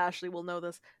 Literally, and Ashley will know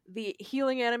this, the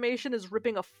healing animation is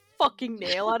ripping a fucking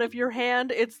nail out of your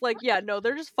hand. It's like, yeah, no,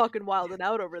 they're just fucking wilding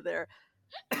out over there.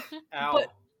 Ow.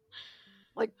 But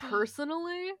like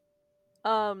personally,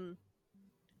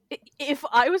 if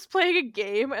I was playing a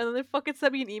game and then they fucking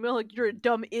sent me an email like you're a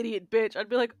dumb idiot bitch, I'd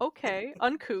be like, okay,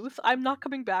 uncouth, I'm not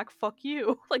coming back, fuck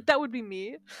you. Like that would be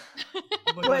me. Oh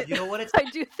my But god, you know what it's I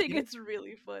do think you know- it's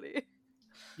really funny.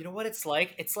 you know what it's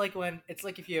like? It's like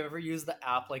if you ever use the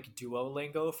app like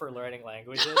Duolingo for learning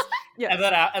languages. Yeah.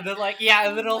 And then like, yeah,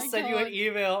 and then Oh it'll my send you an God.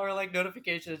 email or like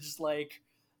notification. It's just like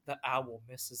the owl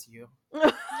misses you.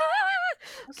 Okay,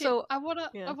 So I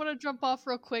wanna jump off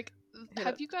real quick. Hit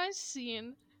Have it. you guys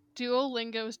seen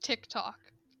Duolingo's TikTok?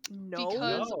 no.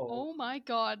 Because No. oh my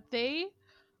god, they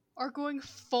are going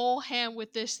full ham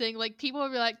with this thing. Like people will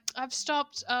be like, I've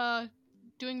stopped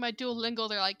doing my Duolingo.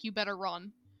 They're like, you better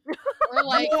run. Or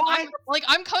like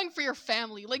I'm coming for your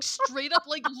family. Like straight up,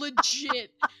 like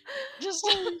legit. Just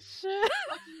Holy shit.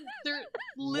 they're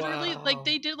literally Wow. like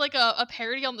they did like a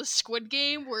parody on the Squid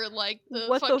Game where like the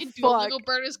What the fucking fuck? Duolingo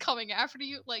bird is coming after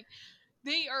you. Like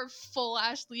they are full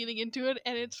ass leaning into it,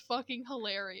 and it's fucking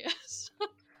hilarious.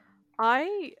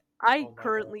 I Oh my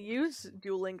currently use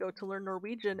Duolingo to learn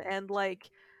Norwegian, and like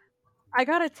I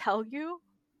gotta tell you,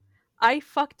 I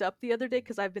fucked up the other day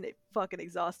because I've been fucking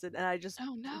exhausted, and I just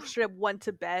Oh no. straight up went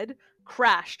to bed,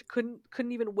 crashed,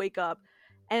 couldn't even wake up,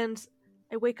 and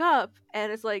I wake up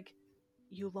and it's like,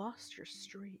 you lost your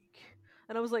streak,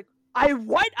 and I was like, I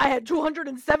what? I had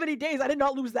 270 days. I did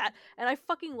not lose that, and I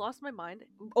fucking lost my mind.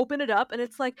 Open it up, and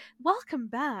it's like, welcome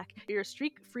back. Your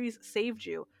streak freeze saved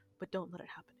you, but don't let it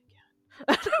happen again.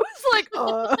 And I was like,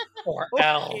 Or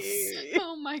else. okay.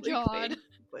 Oh my Like, god. thanks,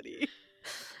 buddy.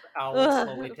 Owl Ugh.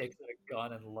 slowly takes out a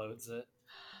gun and loads it.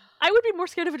 I would be more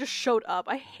scared if it just showed up.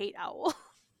 I hate owls.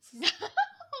 Oh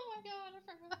my god, I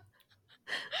forgot.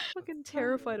 Fucking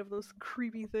terrified of those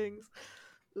creepy things.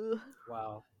 Ugh.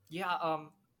 Wow. Yeah,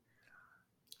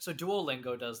 so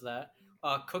Duolingo does that.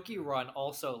 Cookie Run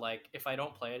also, like, if I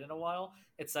don't play it in a while,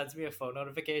 it sends me a phone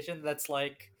notification that's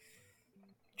like,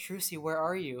 Trucy, where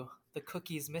are you? The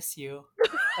cookies miss you.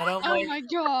 And I'm Oh like, my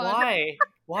god. why?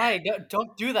 Why?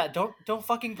 Don't do that. Don't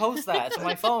fucking post that to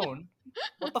my phone.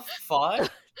 What the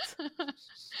fuck?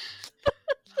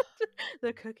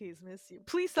 The cookies miss you.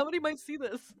 Please, somebody might see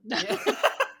this. Yeah.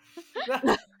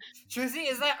 Trucy,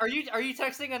 are you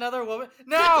texting another woman?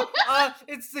 No,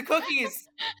 it's the cookies.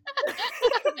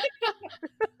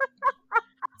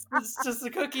 It's just the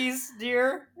cookies,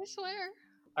 dear. I swear.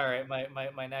 All right,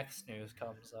 my next news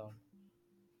comes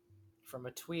from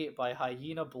a tweet by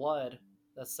Hyena Blood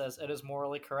that says it is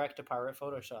morally correct to pirate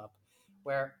Photoshop,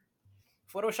 where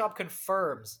Photoshop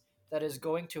confirms that it is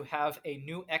going to have a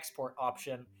new export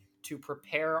option to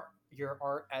prepare your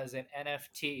art as an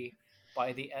NFT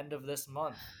by the end of this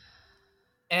month.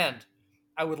 And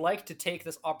I would like to take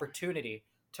this opportunity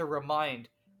to remind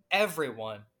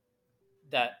everyone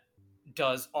that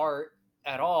does art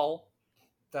at all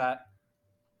that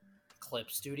Clip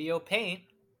Studio Paint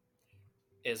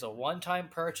is a one-time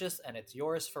purchase and it's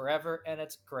yours forever and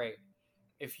it's great.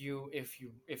 If you're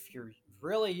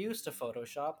really used to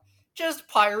Photoshop, just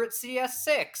pirate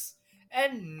CS6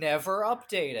 and never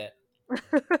update it.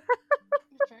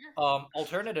 Fair.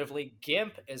 Alternatively,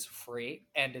 GIMP is free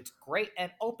and it's great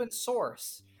and open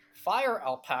source. Fire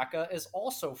Alpaca is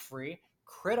also free.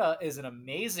 Krita is an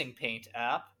amazing paint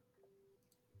app.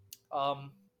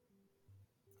 Um,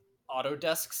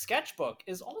 Autodesk Sketchbook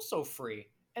is also free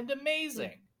and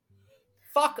amazing.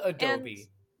 Fuck And Adobe.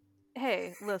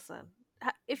 hey, listen.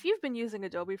 If you've been using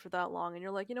Adobe for that long and you're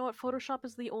like, you know what, Photoshop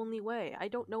is the only way, I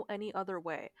don't know any other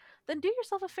way, then do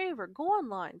yourself a favor. Go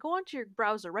online. Go onto your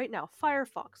browser right now.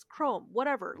 Firefox, Chrome,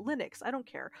 whatever, Linux. I don't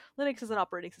care. Linux is an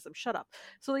operating system. Shut up.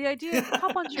 So the idea is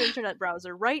hop onto your internet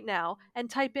browser right now and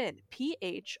type in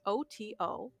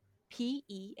PHOTOPEA.com.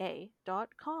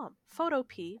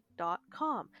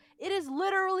 Photopea.com. It is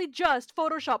literally just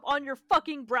Photoshop on your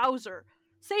fucking browser.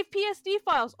 Save PSD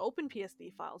files, open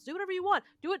PSD files, do whatever you want.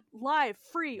 Do it live,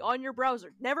 free, on your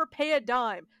browser. Never pay a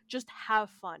dime. Just have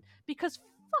fun. Because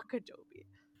fuck Adobe.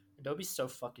 Adobe's so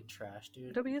fucking trash, dude.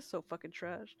 Adobe is so fucking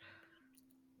trash.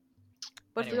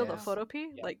 But for real though, Anyways, Photopea,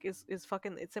 yeah. like, is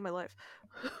fucking, it's in my life.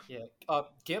 Yeah.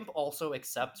 GIMP also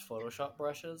accepts Photoshop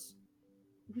brushes.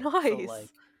 Nice. So like,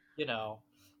 you know,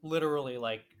 literally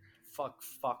like fuck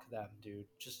them, dude.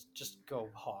 Just go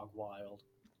hog wild.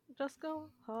 Just go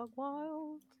hog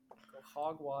wild. Go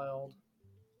hog wild.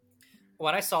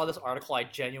 When I saw this article, I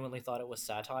genuinely thought it was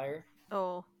satire.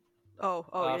 Oh,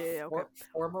 yeah, okay.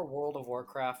 Former World of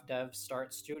Warcraft devs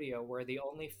start studio where the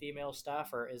only female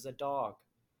staffer is a dog.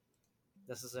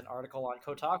 This is an article on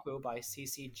Kotaku by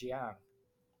CC Jiang.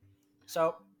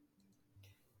 So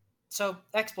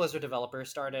ex-Blizzard developers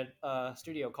started a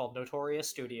studio called Notorious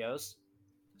Studios.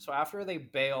 So after they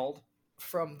bailed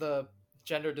from the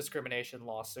gender discrimination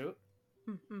lawsuit,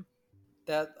 Mm-hmm.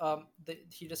 that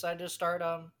he decided to start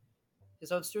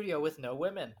his own studio with no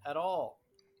women at all.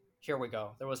 Here we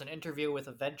go. There was an interview with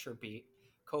a VentureBeat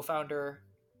co-founder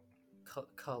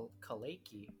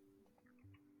Kaleki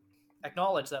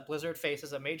acknowledged that Blizzard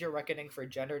faces a major reckoning for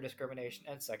gender discrimination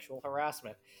and sexual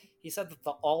harassment. He said that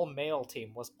the all-male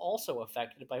team was also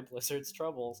affected by Blizzard's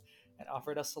troubles and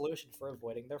offered a solution for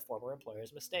avoiding their former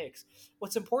employer's mistakes.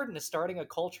 What's important is starting a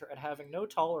culture and having no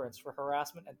tolerance for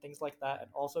harassment and things like that, and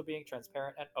also being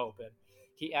transparent and open.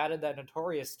 He added that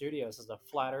Notorious Studios is a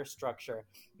flatter structure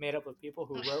made up of people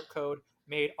who wrote code,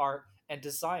 made art, and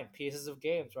designed pieces of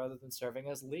games rather than serving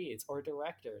as leads or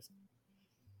directors.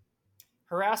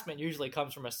 Harassment usually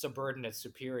comes from a subordinate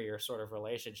superior sort of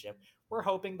relationship. We're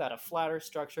hoping that a flatter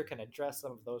structure can address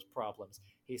some of those problems,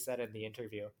 he said in the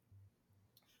interview.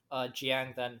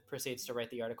 Jiang then proceeds to write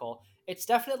the article. It's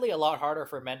definitely a lot harder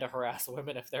for men to harass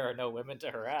women if there are no women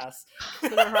to harass. They're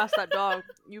gonna harass that dog.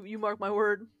 You mark my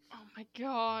word. Oh my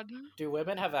god. Do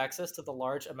women have access to the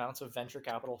large amounts of venture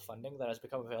capital funding that has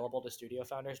become available to studio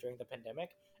founders during the pandemic?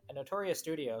 At Notorious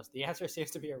Studios, the answer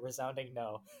seems to be a resounding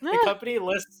no. The company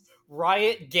lists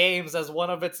Riot Games as one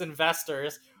of its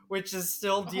investors, which is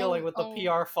still dealing with the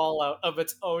PR fallout of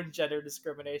its own gender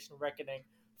discrimination reckoning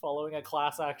following a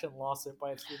class action lawsuit by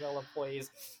its female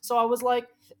employees. So I was like,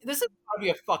 this is gotta be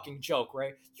a fucking joke,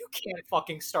 right? You can't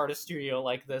fucking start a studio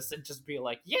like this and just be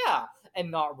like, yeah, and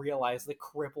not realize the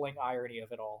crippling irony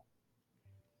of it all.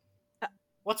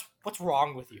 What's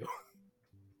wrong with you?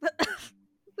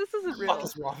 This isn't real. What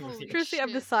is wrong with you? Tracy,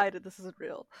 I've decided this isn't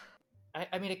real.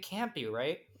 I mean, it can't be,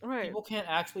 right? Right. People can't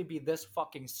actually be this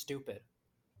fucking stupid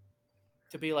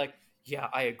to be like, yeah,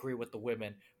 I agree with the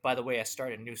women. By the way, I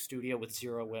started a new studio with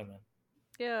 0 women.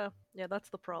 Yeah, that's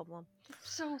the problem.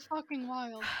 So fucking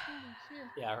wild.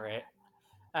 Yeah, right.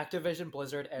 Activision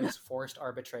Blizzard ends forced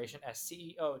arbitration as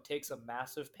CEO takes a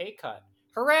massive pay cut.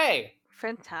 Hooray!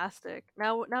 Fantastic.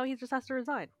 Now he just has to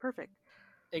resign. Perfect.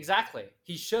 Exactly.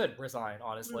 He should resign,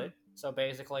 honestly. So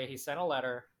basically, he sent a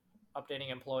letter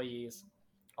updating employees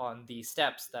on the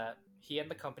steps that he and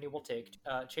the company will take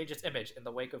to change its image in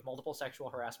the wake of multiple sexual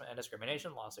harassment and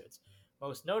discrimination lawsuits.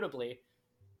 Most notably,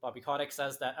 Bobby Kotick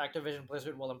says that Activision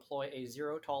Blizzard will employ a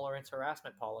zero-tolerance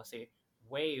harassment policy,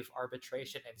 waive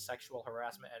arbitration in sexual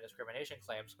harassment and discrimination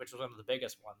claims, which was one of the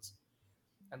biggest ones.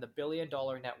 And the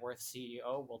billion-dollar net worth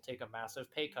CEO will take a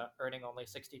massive pay cut, earning only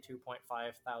 $62.5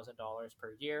 thousand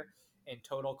per year in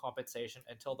total compensation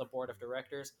until the board of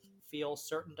directors feels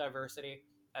certain diversity,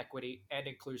 equity, and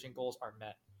inclusion goals are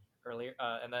met. earlier,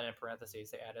 and then in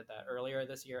parentheses they added that earlier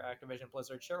this year, Activision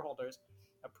Blizzard shareholders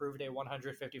approved a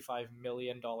 $155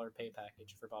 million pay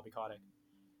package for Bobby Kotick.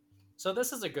 So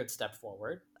this is a good step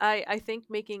forward. I think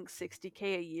making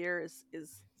 $60K a year is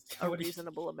a What are you-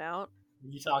 reasonable amount. What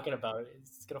are you talking about?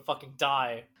 It's gonna fucking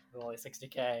die with only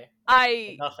 60K.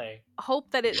 I Nothing.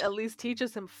 hope that it at least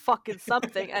teaches him fucking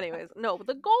something. Anyways, no, but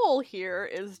the goal here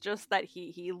is just that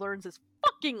he learns his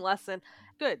fucking lesson.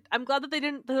 Good. I'm glad that they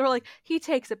were like, he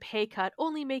takes a pay cut,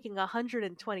 only making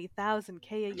 120,000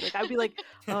 a year. Like, I'd be like,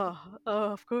 oh,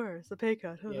 of course, a pay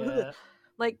cut. Yeah,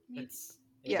 Like, it's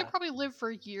He Yeah. could probably live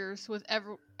for years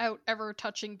without ever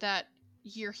touching that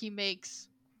year he makes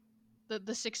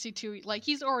the 62. Like,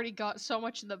 he's already got so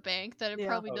much in the bank that it Yeah.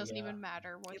 probably Oh, doesn't yeah. even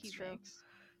matter what It's he true. makes.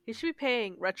 he should be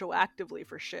paying retroactively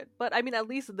for shit. But I mean, at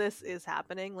least this is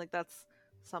happening. Like, that's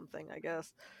something, I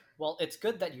guess. Well, it's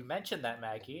good that you mentioned that,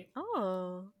 Maggie.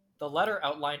 Oh. The letter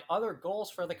outlined other goals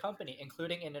for the company,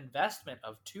 including an investment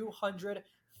of $250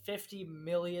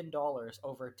 million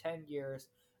over 10 years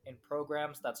in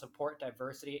programs that support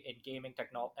diversity in gaming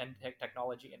and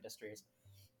technology industries.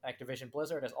 Activision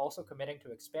Blizzard is also committing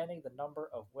to expanding the number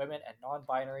of women and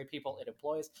non-binary people it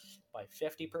employs by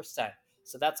 50%.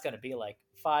 So that's going to be like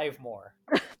 5 more.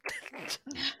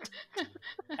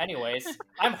 Anyways,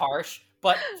 I'm harsh,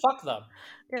 but fuck them.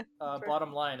 Yeah,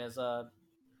 Bottom line is,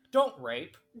 don't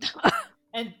rape,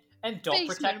 and don't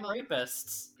Base protect minimum.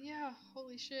 rapists. Yeah,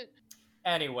 holy shit.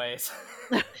 Anyways,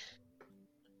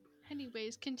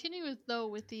 Anyways, continue though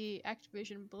with the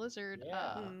Activision Blizzard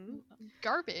Yeah.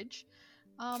 garbage.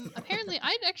 Apparently,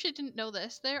 I actually didn't know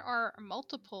this. There are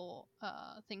multiple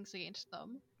things against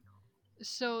them.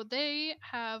 So they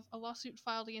have a lawsuit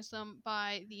filed against them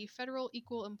by the Federal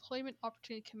Equal Employment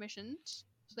Opportunity Commissions.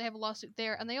 So they have a lawsuit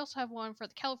there, and they also have one for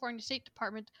the California State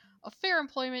Department of Fair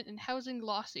Employment and Housing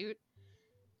lawsuit,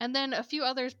 and then a few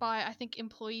others by, I think,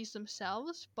 employees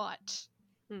themselves. But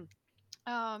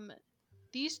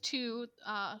these two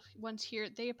ones here,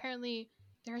 they apparently,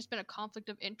 there has been a conflict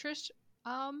of interest.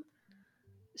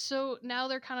 So now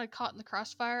they're kind of caught in the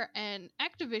crossfire, and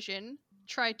Activision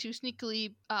tried to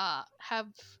sneakily have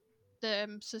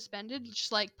them suspended,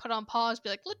 just like put on pause, be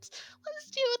like, let's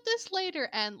deal with this later,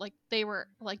 and like they were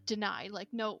like denied, like,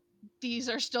 no, these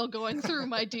are still going through,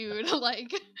 my dude.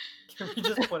 Like, can we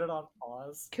just put it on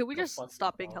pause? Can we The just fuck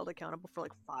stop is being wrong? held accountable for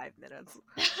like 5 minutes?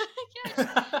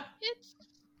 yes, it's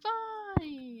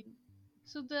fine.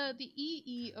 So the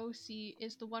EEOC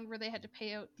is the one where they had to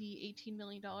pay out the $18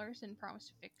 million in promise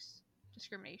to fix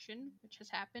discrimination, which has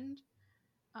happened.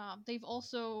 They've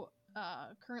also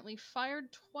currently fired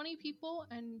 20 people,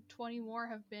 and 20 more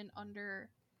have been under,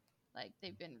 like,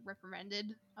 they've been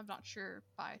reprimanded. I'm not sure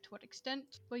to what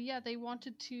extent, but yeah, they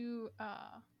wanted to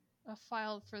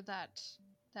file for that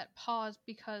pause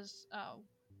because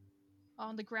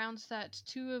on the grounds that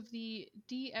two of the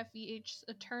DFEH's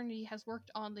attorney has worked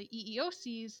on the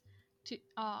EEOC's to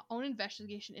own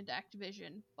investigation into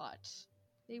Activision, but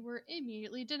they were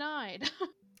immediately denied.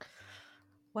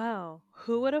 Wow.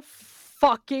 Who would have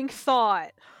fucking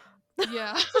thought?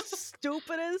 Yeah. The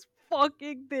stupidest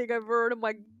fucking thing I've heard in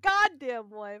my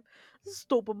goddamn life.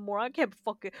 Stupid moron. I can't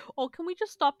fucking. Oh, can we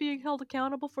just stop being held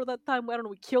accountable for that time? I don't know.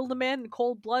 We killed a man in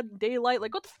cold blood and daylight.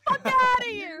 Like, what the fuck out of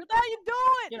here? What the hell you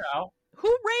doing? You know,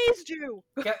 Who raised you?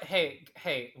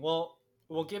 hey, we'll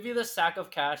give you the sack of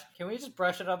cash. Can we just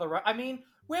brush it on the right? I mean,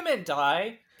 women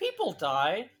die, people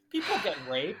get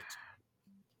raped.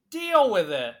 Deal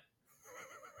with it.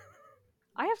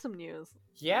 I have some news.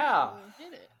 Yeah.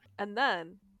 Hit it. And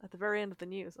then, at the very end of the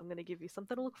news, I'm going to give you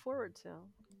something to look forward to.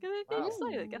 Get Wow.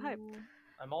 excited. Get hyped.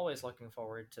 I'm always looking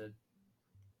forward to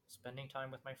spending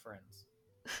time with my friends.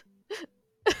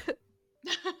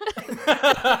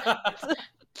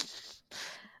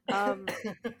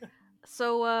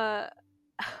 So,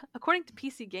 according to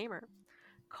PC Gamer,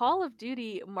 Call of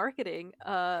Duty marketing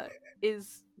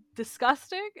is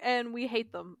disgusting, and we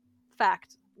hate them.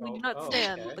 Fact. We do not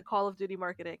stand okay. the Call of Duty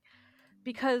marketing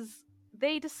because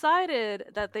they decided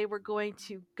that they were going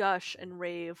to gush and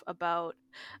rave about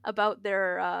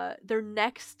their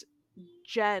next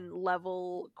gen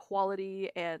level quality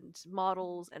and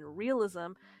models and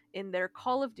realism in their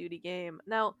Call of Duty game.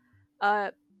 Now,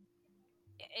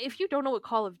 if you don't know what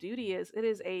Call of Duty is, it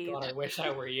is a God, I wish I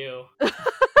were you.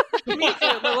 Me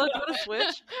too. Like, let's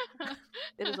switch.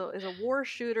 It is a war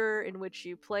shooter in which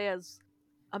you play as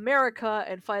America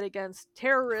and fight against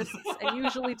terrorists, and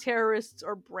usually terrorists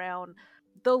are brown.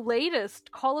 The latest,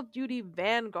 Call of Duty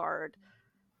Vanguard,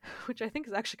 which I think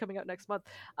is actually coming out next month,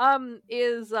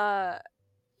 is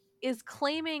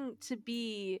claiming to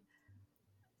be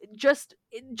just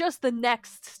the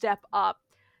next step up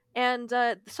And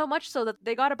so much so that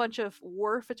they got a bunch of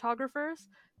war photographers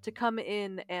to come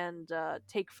in and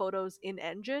take photos in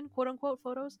engine, quote unquote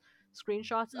photos,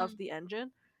 screenshots of Hmm. the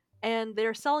engine, and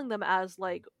they're selling them as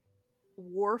like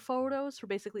war photos for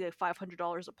basically like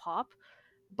 $500 a pop.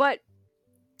 But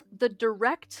the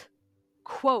direct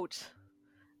quote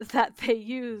that they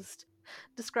used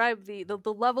describe the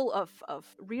level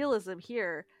of realism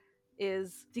here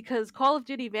is because Call of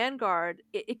Duty Vanguard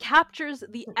it captures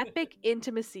the epic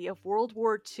intimacy of World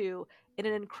War II in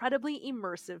an incredibly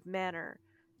immersive manner.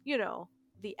 You know,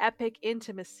 the epic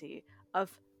intimacy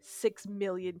of 6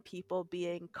 million people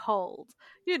being culled.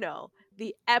 You know,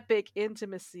 the epic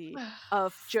intimacy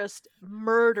of just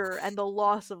murder and the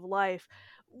loss of life.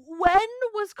 When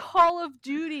was Call of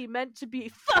Duty meant to be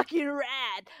fucking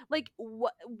rad? Like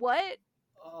what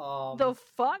the Um,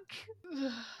 fuck?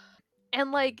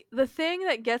 And like the thing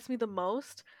that gets me the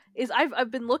most is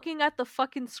I've been looking at the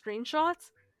fucking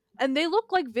screenshots and they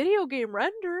look like video game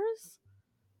renders.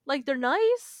 Like they're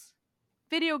nice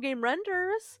video game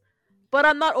renders, but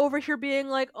I'm not over here being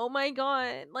like, "Oh my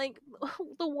god, like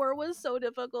the war was so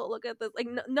difficult. Look at this." Like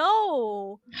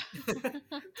no.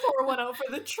 pour one out for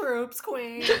the troops,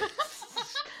 Queen.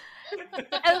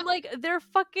 And like their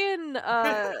fucking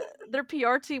their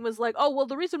PR team was like, "Oh, well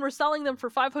the reason we're selling them for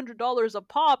 $500 a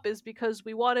pop is because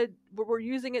we're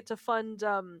using it to fund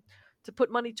to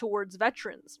put money towards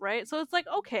veterans, right?" So it's like,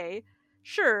 "Okay,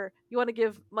 sure, you want to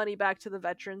give money back to the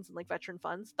veterans and like veteran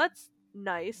funds. That's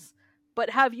nice." But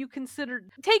have you considered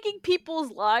taking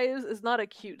people's lives is not a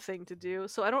cute thing to do.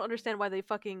 So I don't understand why they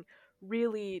fucking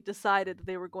really decided that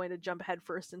they were going to jump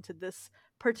headfirst into this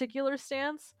particular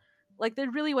stance. Like they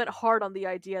really went hard on the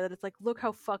idea that it's like, look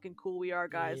how fucking cool we are,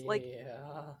 guys. Like,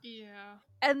 Yeah. Yeah.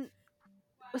 and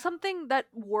something that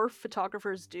war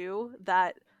photographers do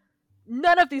that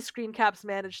none of these screen caps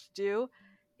manage to do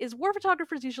is war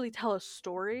photographers usually tell a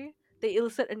story. They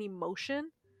elicit an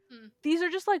emotion. Hmm. These are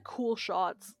just like cool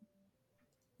shots.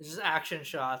 It's just action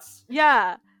shots.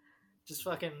 Yeah, Just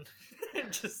fucking,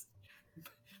 just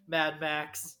Mad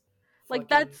Max, like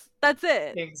fucking that's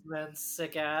it. Kingsman,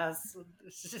 sick ass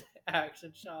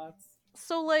action shots.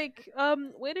 So like,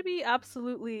 way to be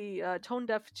absolutely tone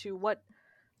deaf to what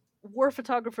war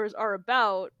photographers are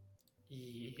about.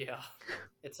 Yeah,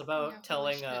 it's Yeah. about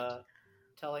Holy shit.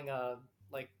 telling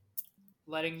like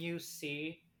letting you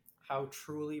see how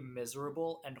truly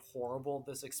miserable and horrible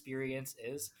this experience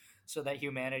is, so that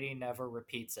humanity never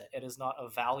repeats it. It is not a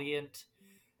valiant.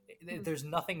 There's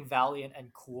nothing valiant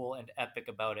and cool and epic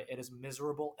about it. It is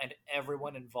miserable, and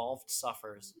everyone involved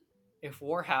suffers. If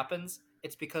war happens,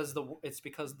 it's because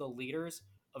the leaders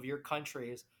of your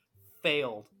countries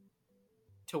failed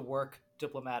to work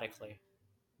diplomatically,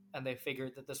 and they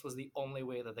figured that this was the only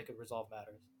way that they could resolve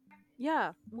matters.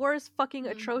 Yeah, war is fucking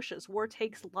Hmm. atrocious. War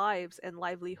takes lives and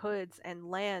livelihoods and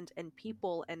land and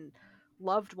people and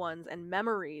loved ones and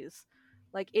memories.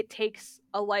 Like, it takes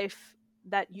a life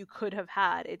that you could have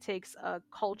had. It takes a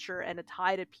culture and a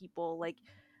tie to people. Like,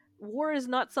 war is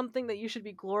not something that you should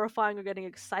be glorifying or getting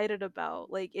excited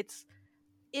about. Like, it's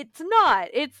not.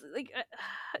 It's like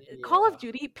Call of Yeah,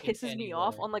 Duty in pisses me any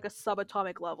off way. on like a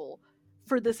subatomic level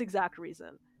for this exact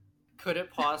reason. Could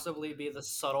it possibly be the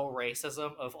subtle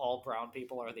racism of all brown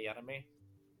people are the enemy?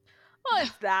 Well,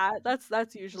 it's that.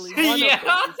 That's usually one of the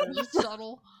Yeah, reasons.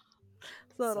 Subtle.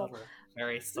 Subtle. subtle,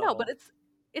 very No, but subtle.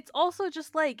 it's also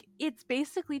just like it's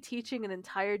basically teaching an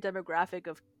entire demographic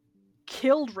of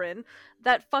children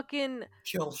that fucking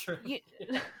Children. y-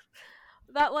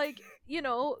 that like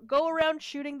go around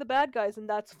shooting the bad guys and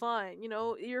that's fine.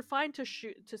 You're fine to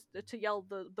shoot to yell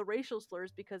the racial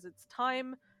slurs because it's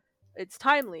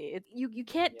timely. You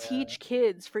can't Yeah. teach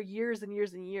kids for years and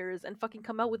years and years and fucking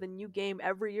come out with a new game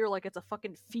every year like it's a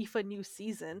fucking FIFA new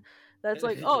season. That's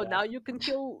like, oh, Yeah. now you can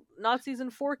kill Nazis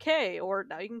in 4K or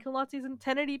now you can kill Nazis in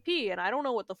 1080p and I don't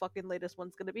know what the fucking latest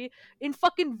one's gonna be in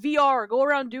fucking VR. Go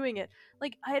around doing it.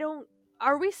 Like I don't.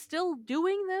 Are we still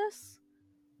doing this?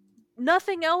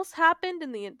 Nothing else happened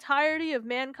in the entirety of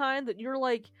mankind that you're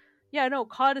like, yeah, no,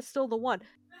 COD is still the one.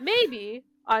 Maybe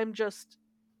I'm just,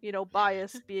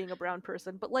 biased being a brown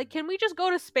person, but like, can we just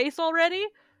go to space already?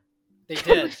 They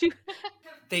Can we did. do-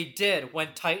 They did. When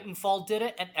Titanfall did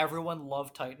it, and everyone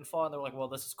loved Titanfall, and they're like, well,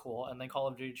 this is cool. And then Call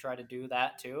of Duty tried to do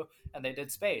that too, and they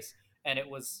did space. And it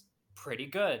was pretty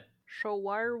good. So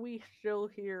why are we still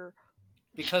here?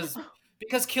 Because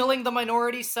killing the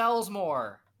minority sells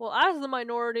more. Well, as the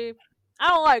minority, I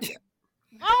don't like it.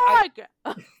 I I, don't like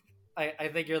it. I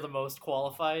think you're the most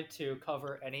qualified to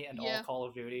cover any and all Yeah. Call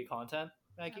of Duty content,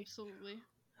 Maggie, Absolutely.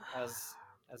 as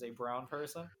a brown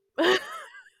person. That's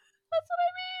what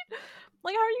I mean.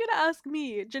 Like, how are you gonna ask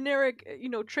me, generic,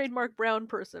 trademark brown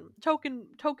person,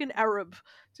 token Arab,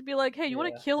 to be like, hey, you want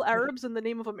Yeah. to kill Arabs in the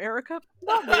name of America?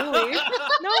 Not really.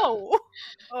 No.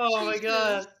 Oh my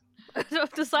Jesus. god.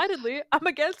 Decidedly, I'm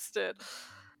against it.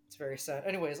 It's very sad.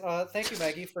 Anyways, thank you,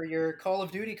 Maggie, for your Call of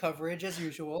Duty coverage as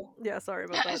usual. Yeah, sorry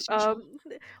about that. As usual.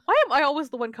 Why am I always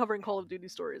the one covering Call of Duty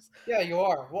stories? Yeah, you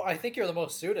are. Well, I think you're the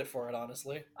most suited for it,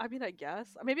 honestly. I mean, I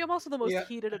guess. Maybe I'm also the most Yeah.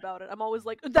 heated about it. I'm always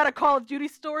like, is that a Call of Duty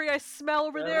story I smell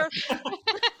over there?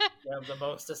 You have the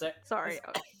most to say. Sorry.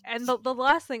 And the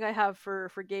last thing I have for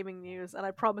gaming news, and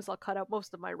I promise I'll cut out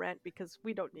most of my rant because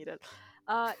we don't need it,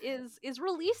 is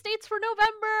release dates for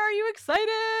November. Are you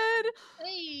excited?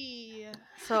 Hey.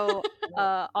 So,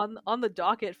 on the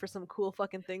docket for some cool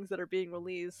fucking things that are being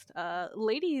released,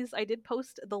 ladies, I did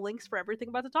post the links for everything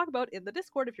I'm about to talk about in the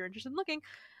Discord if you're interested in looking.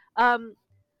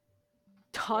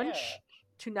 Tunch,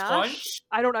 Tunash. Tunch?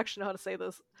 I don't actually know how to say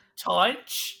this.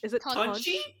 Tunch? Is it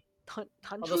Tunchy? Tunch?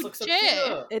 Oh, this looks so Tunche.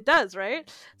 cute. It does,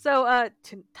 right? So,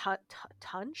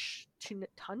 Tunch,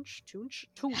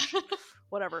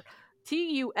 whatever.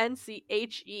 Tunche.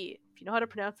 If you know how to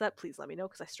pronounce that, please let me know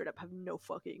because I straight up have no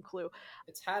fucking clue.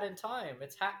 It's Hat in Time.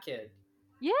 It's Hat Kid.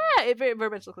 Yeah, it very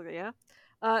much looks like that. Yeah.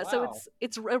 So Wow.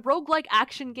 it's a roguelike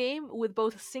action game with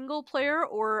both single player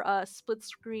or split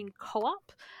screen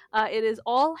co-op. It is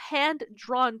all hand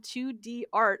drawn 2D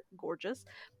art, gorgeous,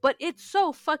 but it's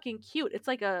so fucking cute. It's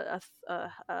like a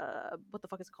what the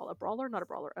fuck is it called? A brawler? Not a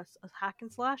brawler. A hack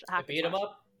and slash. A hack Beat and 'em slash.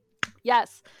 up?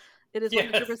 Yes, it is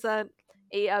Yes. 100%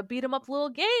 a beat 'em up little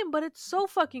game, but it's so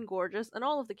fucking gorgeous, and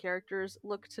all of the characters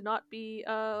look to not be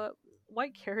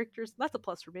white characters. That's a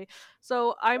plus for me.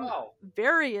 So I'm Wow.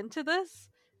 very into this.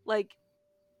 Like,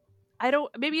 I don't.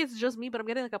 Maybe it's just me, but I'm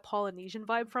getting like a Polynesian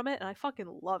vibe from it, and I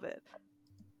fucking love it.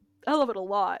 I love it a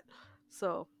lot.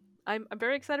 So I'm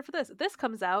very excited for this. This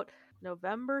comes out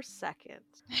November 2nd.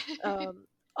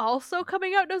 Also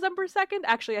coming out November 2nd.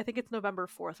 Actually, I think it's November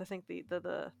 4th. I think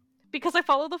the because I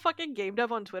follow the fucking game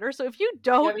dev on Twitter. So if you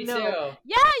don't me know, too.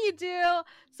 yeah, you do.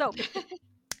 So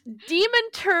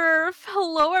Demon Turf.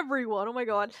 Hello, everyone. Oh my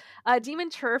god. Demon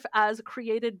Turf, as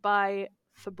created by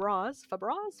Fabraz,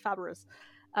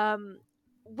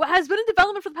 has been in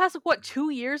development for the past 2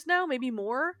 years now, maybe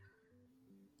more.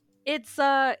 It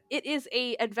is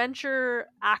a adventure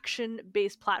action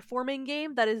based platforming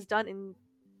game that is done in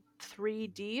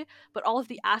 3D, but all of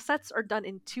the assets are done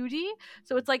in 2D.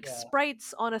 So it's like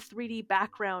sprites on a 3D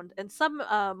background, and some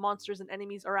monsters and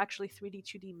enemies are actually 3D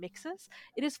 2D mixes.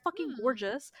 It is fucking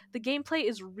gorgeous. The gameplay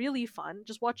is really fun.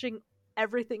 Just watching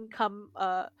everything come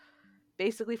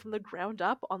basically from the ground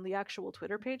up on the actual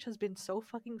Twitter page has been so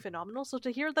fucking phenomenal. So to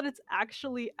hear that it's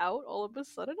actually out all of a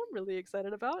sudden, I'm really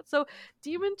excited about. So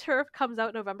Demon Turf comes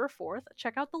out November 4th.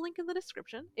 Check out the link in the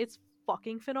description. It's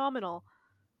fucking phenomenal.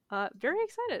 Very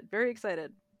excited. Very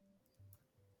excited.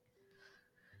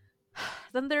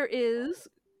 Then there is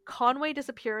Conway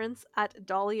Disappearance at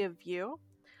Dahlia View.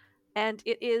 And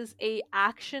it is a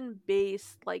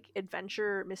action-based, like,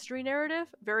 adventure mystery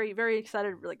narrative. Very, very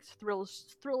excited, like, thrill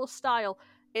style.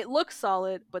 It looks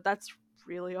solid, but that's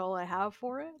really all I have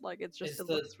for it. Like, it looks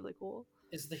really cool.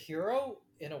 Is the hero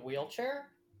in a wheelchair?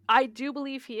 I do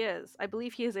believe he is. I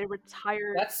believe he is a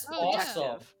retired That's detective.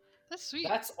 awesome. That's sweet.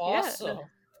 That's awesome. Yeah.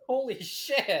 Holy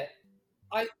shit.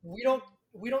 We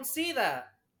don't see that.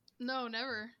 No,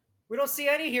 never. We don't see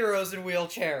any heroes in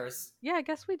wheelchairs. Yeah, I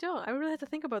guess we don't. I really had to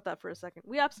think about that for a second.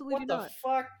 We absolutely do not. What the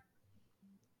fuck?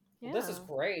 Yeah. Well, this is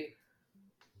great.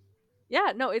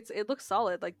 Yeah, no, it looks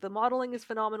solid. Like, the modeling is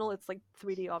phenomenal. It's like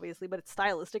 3D, obviously, but it's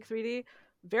stylistic 3D.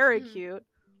 Very cute.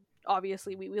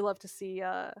 Obviously, we love to see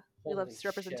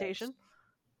representation.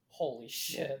 Holy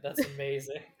shit, that's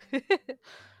amazing.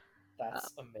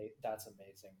 That's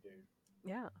amazing, dude.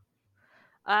 Yeah.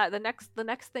 The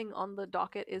next thing on the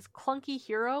docket is Clunky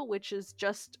Hero, which is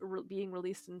just being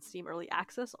released in Steam Early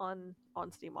Access on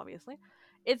Steam, obviously.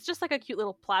 It's just like a cute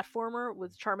little platformer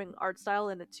with charming art style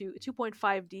and a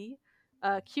 2.5D.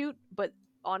 Cute, but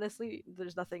honestly,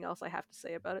 there's nothing else I have to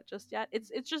say about it just yet.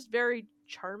 It's just very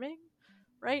charming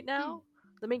right now.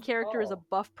 The main character is a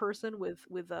buff person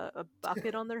with a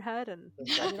bucket on their head, and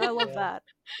I mean, I love that.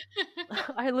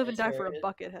 I live and die for a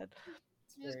bucket head.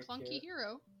 He's a clunky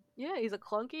hero. Yeah, he's a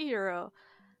clunky hero.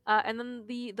 And then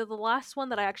the last one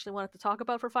that I actually wanted to talk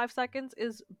about for 5 seconds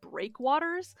is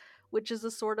Breakwaters, which is a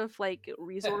sort of like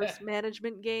resource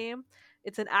management game.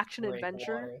 It's an action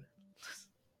adventure.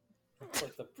 It's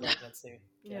like the pregnancy.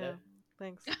 Get it?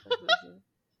 Thanks.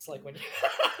 It's like when you.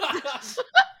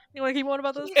 You want to keep on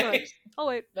about this? No. Oh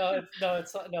wait. No. You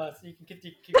can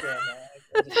keep going.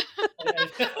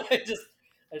 I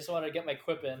just wanted to get my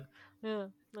quip in. Yeah.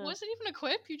 wasn't even a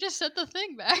quip. You just said the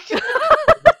thing back.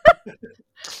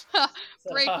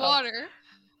 Break water.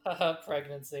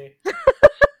 Pregnancy.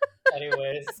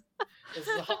 Anyways, this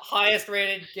is the highest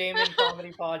rated gaming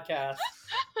comedy podcast.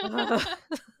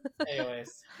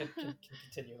 Anyways, can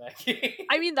continue, Maggie.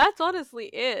 I mean, that's honestly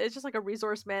it. It's just like a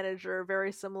resource manager,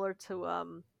 very similar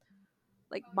to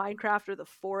like Minecraft or the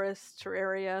forest or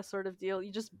area sort of deal.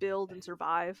 You just build and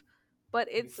survive.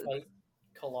 But You fight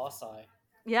colossi.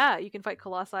 yeah, you can fight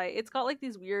colossi. It's got like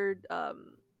these weird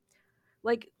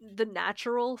like the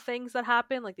natural things that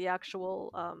happen, like the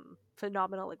actual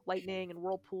phenomena like lightning and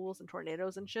whirlpools and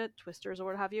tornadoes and shit, twisters or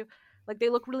what have you. Like they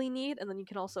look really neat, and then you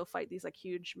can also fight these like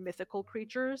huge mythical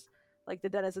creatures, like the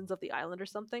denizens of the island or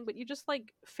something. But you just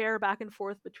like fare back and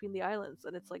forth between the islands,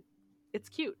 and it's like it's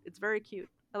cute. It's very cute.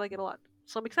 I like it a lot.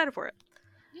 So I'm excited for it.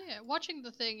 Yeah, watching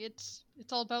the thing, it's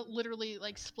all about literally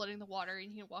like splitting the water,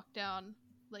 and you can walk down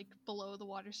like below the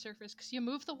water surface because you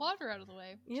move the water out of the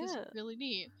way, which is really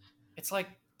neat. It's like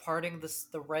parting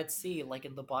the Red Sea, like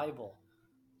in the Bible,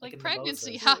 like in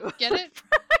pregnancy. The Ha, get it?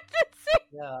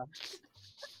 Pregnancy. Yeah,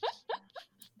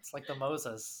 it's like the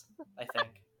Moses, I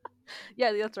think.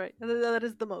 Yeah, that's right. That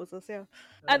is the Moses. Yeah,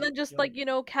 and then just like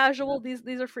casual.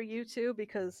 These are for you too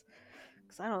because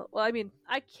I don't. Well, I mean,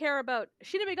 I care about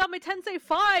Shin Megami Tensei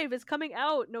 5 is coming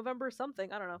out November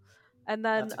something. I don't know. And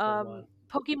then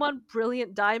Pokemon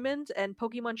Brilliant Diamond and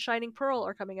Pokemon Shining Pearl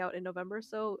are coming out in November.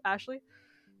 So Ashley,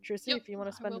 Tracy, if you want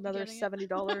to spend another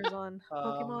 $70 on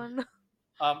Pokemon.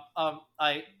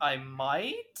 I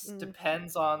might.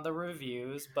 Depends on the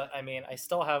reviews, but I mean, I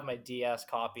still have my DS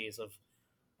copies of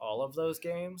all of those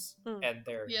games, and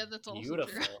they're that's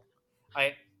beautiful. Also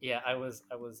true. I was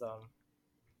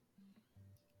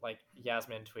like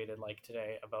Yasmin tweeted like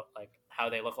today about like how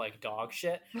they look like dog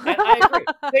shit, and I agree,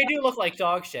 they do look like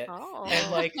dog shit. Oh.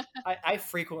 And like I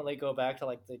frequently go back to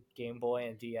like the Game Boy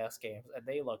and DS games, and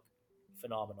they look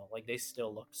phenomenal. Like they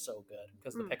still look so good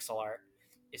because the pixel art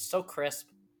is so crisp,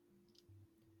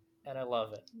 and I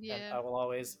love it. Yeah. And I will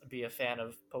always be a fan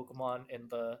of Pokemon in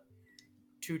the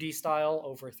 2D style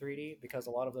over 3D because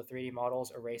a lot of the 3D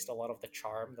models erased a lot of the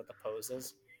charm that the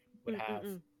poses would have.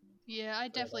 Yeah, I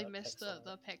definitely miss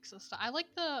the pixel style. I like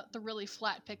the really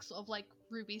flat pixel of like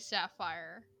Ruby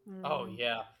Sapphire. Oh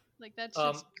yeah, like that's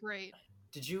just great.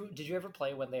 Did you ever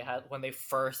play when they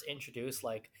first introduced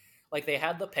like they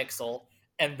had the pixel,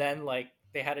 and then like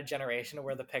they had a generation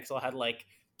where the pixel had like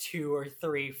 2 or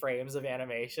 3 frames of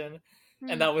animation,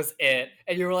 and that was it,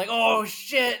 and you were like, oh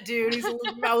shit, dude, his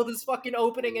mouth is fucking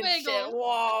opening and shit.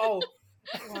 Whoa.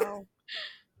 Wow.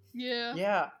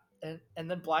 Yeah. And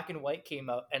then Black and White came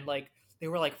out, and like they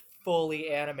were like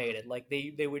fully animated. Like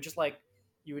they would just like,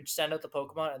 you would send out the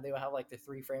Pokemon and they would have like the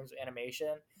 3 frames of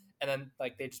animation, and then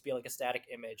like they'd just be like a static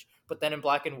image. But then in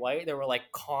Black and White they were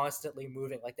like constantly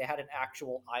moving, like they had an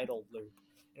actual idle loop,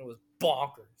 and it was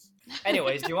bonkers.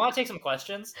 Anyways, do you want to take some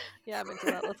questions? Yeah, I'm into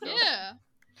that. Let's go. Yeah.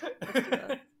 Let's do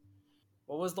that.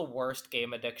 What was the worst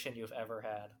game addiction you've ever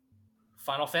had?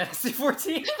 Final Fantasy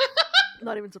 14?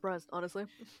 Not even surprised, honestly.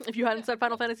 If you hadn't said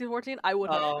Final Fantasy 14, I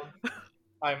would have.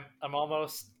 I'm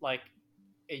almost like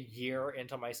a year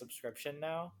into my subscription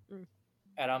now,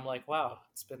 and I'm like, wow,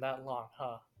 it's been that long,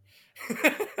 huh?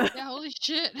 Yeah, holy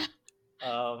shit.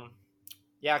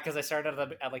 Yeah, because I started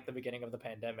at like the beginning of the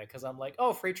pandemic, because I'm like,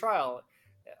 oh, free trial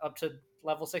up to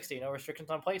level 60, no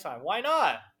restrictions on playtime. Why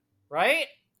not? Right?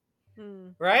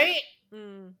 Right?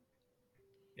 And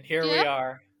here we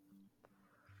are.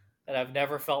 And I've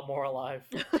never felt more alive.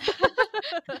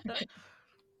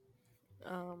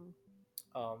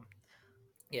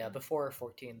 Yeah, before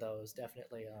 14 though is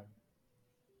definitely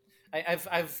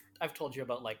I've told you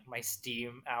about like my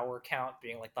Steam hour count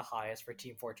being like the highest for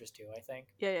Team Fortress 2, I think.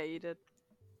 Yeah, you did.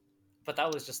 But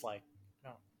that was just like,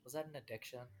 no, was that an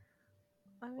addiction?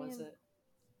 I mean, was it?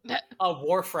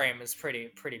 Warframe is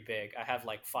pretty big. I have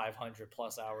like 500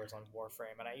 plus hours on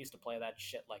Warframe, and I used to play that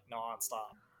shit like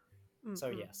nonstop. So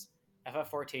yes,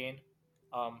 FF14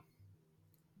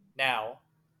 now,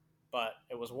 but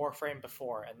it was Warframe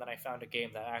before, and then I found a game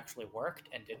that actually worked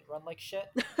and didn't run like shit,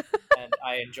 and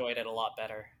I enjoyed it a lot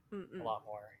better, a lot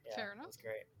more. Yeah, fair enough. It was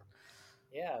great.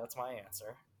 Yeah, that's my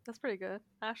answer. That's pretty good.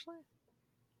 Ashley?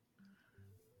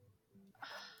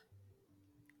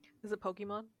 Is it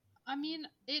Pokemon? I mean,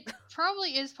 it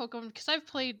probably is Pokemon, because I've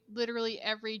played literally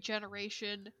every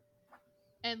generation,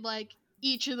 and like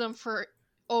each of them for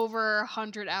over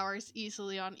 100 hours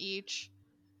easily on each.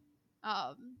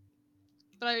 But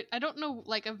I don't know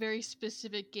like a very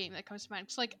specific game that comes to mind,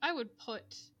 because like I would put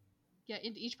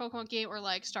into each Pokemon game, or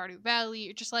like Stardew Valley,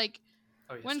 or just like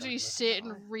ones where you sit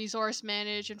and resource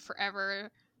manage and forever.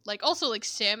 Like also like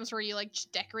Sims where you like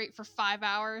just decorate for 5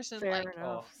 hours and Fair like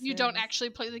enough. you don't Sims. actually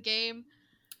play the game.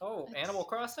 Oh, It's- Animal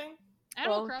Crossing?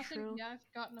 Animal Oh, Crossing, true. yeah,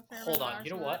 I've gotten a fair Hold amount of on, hours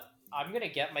you know with what? I'm gonna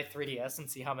get my 3DS and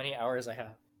see how many hours I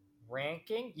have.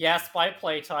 Ranking? Yes, by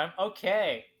playtime.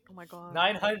 Okay. Oh my god.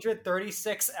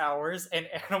 936 hours in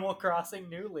Animal Crossing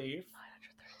New Leaf.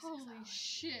 936 Holy hours.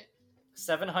 shit.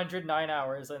 709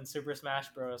 hours in Super Smash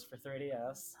Bros. For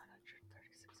 3DS.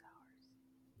 936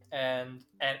 hours.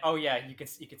 And oh yeah, you can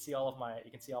see all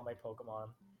my Pokemon.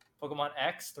 Pokemon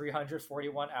X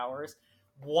 341 hours.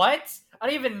 What? I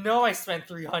didn't even know I spent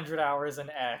 300 hours in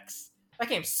X. That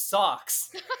game sucks.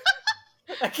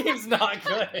 That game's not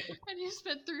good. And you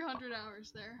spent 300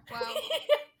 hours there.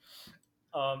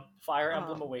 Wow. Fire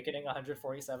Emblem Awakening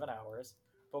 147 hours.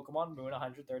 Pokemon Moon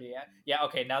 138. Yeah,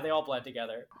 okay, now they all blend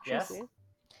together. Yes? Tracy,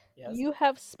 Yes. you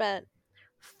have spent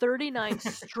 39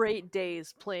 straight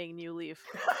days playing New Leaf.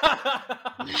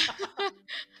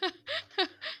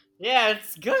 Yeah,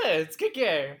 it's good. It's a good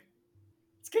game.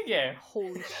 It's a good game.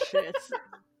 Holy shit.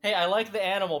 Hey, I like the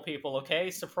animal people, okay?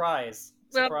 Surprise.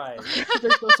 Surprise.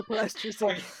 There's no surprise, Tracy.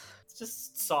 It's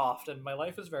just soft, and my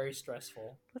life is very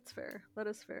stressful. That's fair. That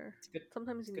is fair. It's good.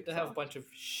 Sometimes It's you good need to have a soft. bunch of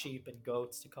sheep and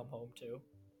goats to come home to.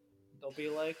 They'll be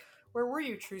like, "Where were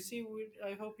you, Trucy?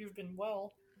 I hope you've been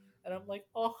well." And I'm like,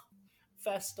 "Oh,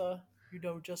 Festa, you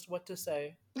know just what to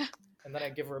say." And then I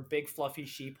give her a big fluffy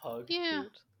sheep hug. Yeah.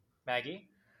 Cute. Maggie,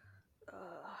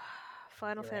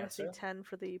 Final Your Fantasy answer? X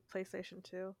for the PlayStation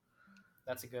 2.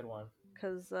 that's a good one.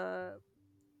 Because,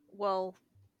 well,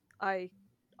 I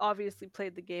obviously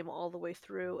played the game all the way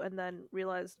through and then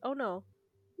realized, oh no,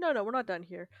 we're not done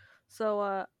here. So,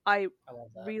 I I love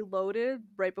that. reloaded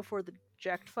right before the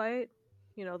Ject fight,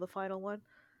 the final one,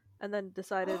 and then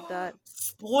decided that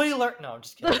Spoiler! No, I'm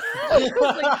just kidding.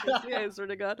 like, Tracy, I swear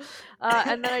to God.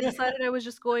 And then I decided I was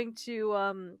just going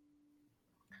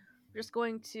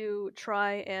to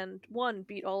try and one,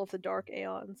 beat all of the Dark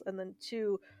Aeons, and then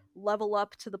two, level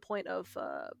up to the point of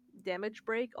damage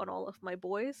break on all of my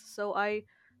boys. So I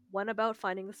went about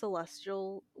finding the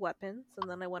celestial weapons, and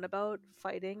then I went about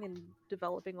fighting and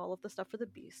developing all of the stuff for the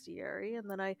bestiary, and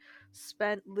then I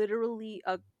spent literally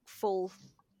a full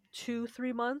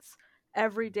 2-3 months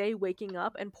every day waking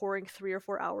up and pouring 3 or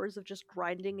 4 hours of just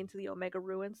grinding into the Omega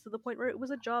Ruins to the point where it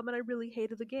was a job and I really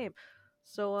hated the game.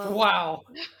 So Wow.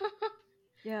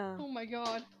 yeah, Oh my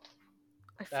god.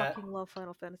 I That- fucking love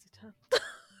Final Fantasy X.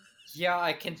 Yeah,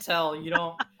 I can tell. You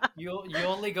don't. You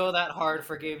only go that hard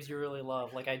for games you really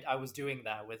love. Like I was doing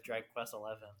that with Dragon Quest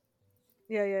 11.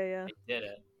 Yeah. I did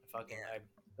it. I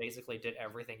basically did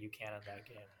everything you can in that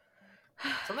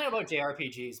game. Something about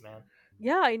JRPGs, man.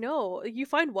 Yeah, I know. You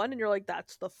find one and you're like,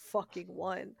 that's the fucking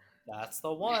one. That's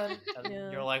the one. And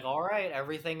Yeah. you're like, all right,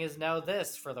 everything is now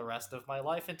this for the rest of my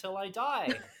life until I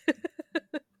die.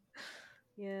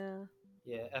 Yeah.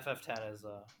 Yeah, FF10 is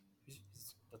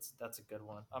that's a good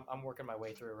one. I'm working my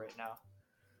way through it right now.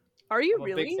 Are you I'm a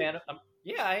really? big fan of.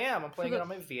 Yeah, I am. I'm playing the- it on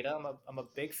my Vita. I'm a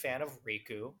big fan of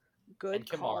Riku Good and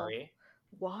call. Kimari.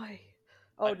 Why?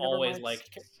 Oh, I never always mind.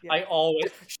 liked. Yeah. I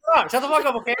always shut the fuck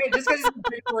up, okay? Just because he's a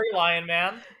big furry lion,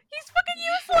 man. He's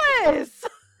fucking useless.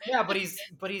 Yeah, but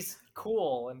he's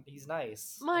cool and he's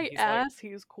nice. My and he's ass,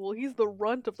 he's cool. He's the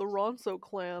runt of the Ronso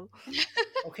clan.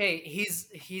 okay, he's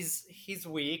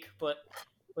weak, but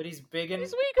he's big and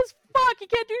He's weak as fuck. He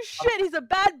can't do shit. He's a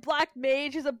bad black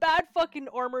mage. He's a bad fucking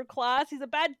armor class. He's a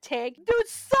bad tank. Dude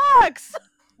sucks.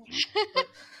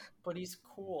 but he's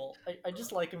cool. I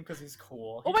just like him because he's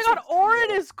cool. Oh He's my god, so Orin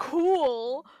cool. is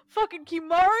cool. Fucking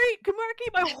Kimari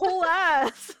kicked my whole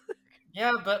ass.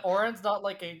 Yeah, but Orin's not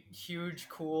like a huge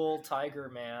cool tiger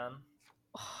man.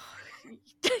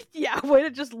 Yeah, way to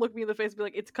just look me in the face and be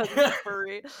like, it's because he's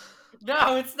furry.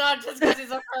 No, it's not just because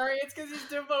he's a furry. It's because he's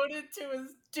devoted to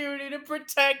his duty to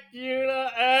protect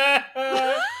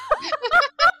Yuna.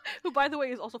 Who, by the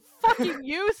way, is also fucking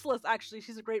useless. Actually,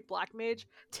 she's a great black mage,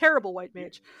 terrible white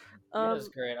mage. Yuna's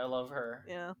great. I love her.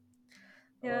 Yeah.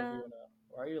 I Yeah. love Yuna.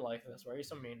 Why are you like this? Why are you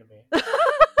so mean to me?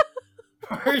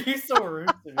 Why are you so rude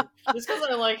to me? Just because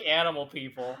I like animal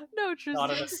people, No, Tristan. not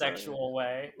in a sexual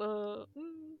way.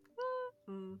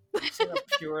 It's in a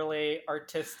purely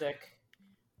artistic.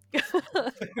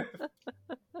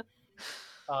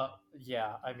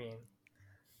 Yeah, I mean,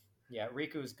 yeah,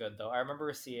 Riku's good though. I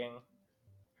remember seeing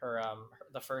her,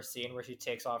 the first scene where she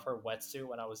takes off her wetsuit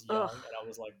when I was young, Ugh. and I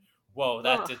was like, "Whoa,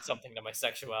 that Ugh. did something to my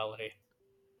sexuality."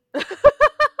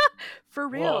 For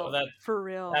real. Whoa, For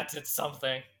real. that did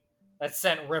something. That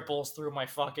sent ripples through my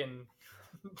fucking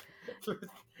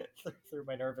through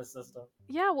my nervous system.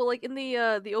 Yeah, well, like in the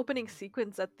opening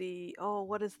sequence at the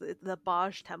what is the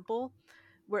Baj temple,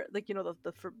 where like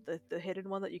the hidden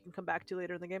one that you can come back to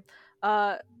later in the game.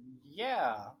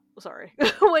 Yeah, Sorry.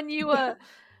 When you I'm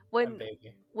when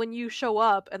baby. when you show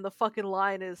up and the fucking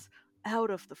line is out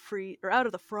of the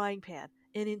frying pan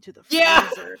and into the Yeah.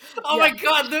 freezer. Oh Yeah. my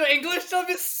god, the English stuff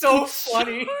is so It's so-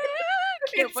 funny.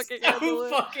 Can't It's fucking so handle it.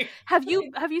 fucking. Have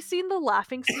funny. you seen the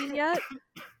laughing scene yet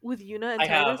with Yuna and I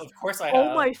have, Titus? of course, I Oh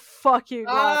have. my fucking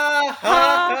god. Ah, ha, Ha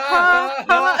ha, ha ha,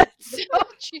 ha. ha. It's so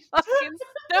Oh, Jesus. fucking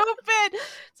stupid.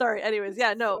 Sorry, anyways,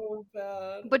 yeah, no. So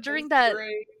bad. But during It's that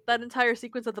great. entire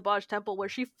sequence at the Baj Temple where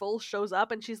she full shows up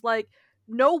and she's like,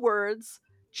 no words,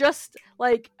 just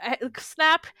like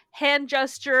snap, hand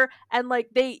gesture, and like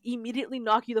they immediately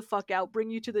knock you the fuck out, bring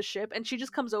you to the ship, and she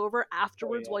just comes over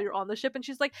afterwards yeah. while you're on the ship and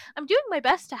she's like, I'm doing my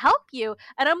best to help you.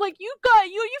 And I'm like, you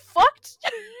fucked?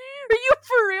 Are you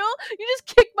for real? You just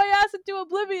kicked my ass into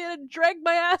oblivion and dragged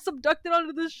my ass abducted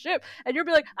onto this ship, and you're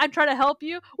be like, I'm trying to help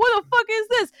you? What the fuck is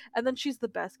this? And then she's the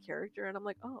best character, and I'm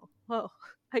like, oh, well,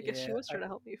 I guess she Yeah, was trying to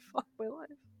help me. Fuck my life.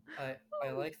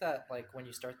 I like that, like, when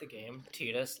you start the game,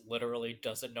 Titus literally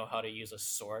doesn't know how to use a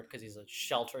sword because he's a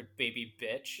sheltered baby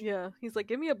bitch. Yeah, he's like,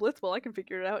 give me a blitzball, I can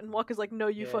figure it out. And Walk is like, no,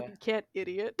 you Yeah. fucking can't,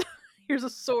 idiot. Here's a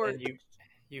And sword. then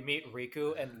you meet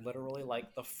Riku, and literally,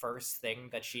 like, the first thing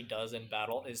that she does in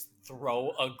battle is throw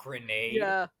a grenade.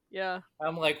 Yeah.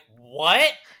 I'm like,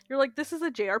 what? You're like, this is a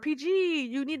JRPG.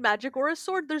 You need magic or a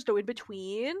sword. There's no in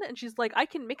between. And she's like, I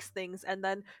can mix things and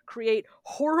then create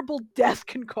horrible death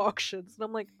concoctions. And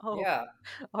I'm like, oh, Yeah.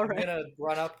 all I'm right. gonna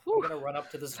run up. Whew. I'm gonna run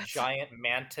up to this giant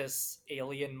mantis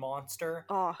alien monster,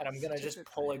 Oh, and I'm gonna such a just good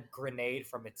pull a fight. grenade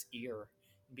from its ear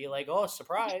and be like, "Oh,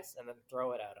 surprise!" and then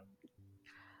throw it at him.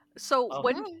 So Love,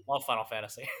 when love Final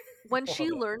Fantasy. when Love she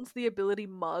it. learns the ability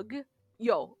Mug,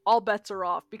 yo, all bets are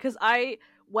off because I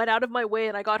went out of my way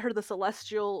and I got her the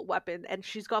celestial weapon and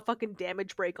she's got fucking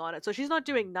damage break on it. So she's not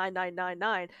doing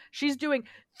 9999. She's doing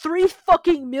 3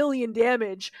 fucking million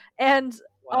damage, and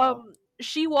Wow.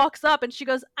 she walks up and she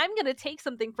goes, I'm gonna take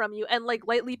something from you, and like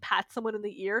lightly pats someone in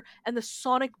the ear, and the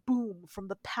sonic boom from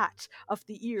the pat of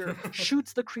the ear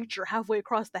shoots the creature halfway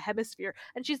across the hemisphere,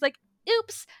 and she's like,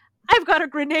 oops, I've got a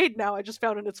grenade now I just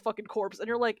found in its fucking corpse. And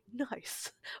you're like,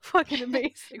 nice. Fucking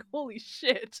amazing. Holy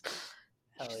shit.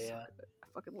 Hell She's so yeah. good. I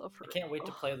fucking love her. I can't wait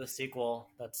to Ugh. play the sequel.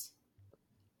 That's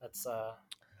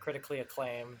critically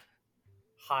acclaimed,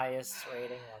 highest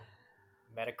rating on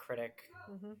Metacritic.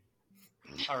 Mhm.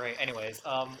 All right. Anyways,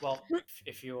 well,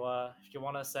 if you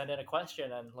want to send in a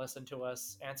question and listen to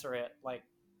us answer it like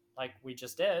we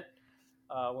just did,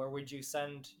 where would you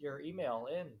send your email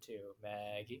in to,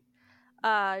 Maggie?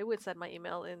 I would send my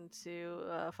email into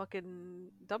a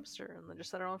fucking dumpster and then just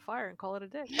set it on fire and call it a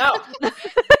day. No,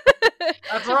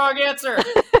 that's the wrong answer.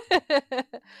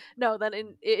 No,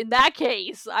 then in that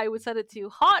case, I would send it to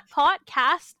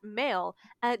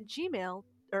hotpodcastmail@gmail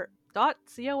or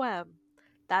 .com.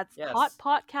 That's Yes.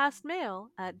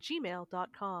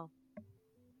 hotpodcastmail@gmail.com.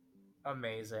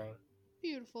 Amazing.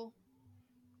 Beautiful.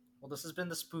 Well, this has been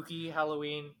the spooky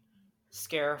Halloween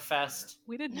scare fest,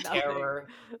 We did nothing. terror,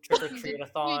 trick or We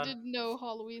treat-a-thon. did no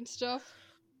Halloween stuff.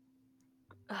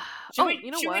 Should Oh, we,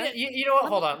 you know should what? We, you know what? Let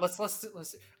Hold me- on. Let's.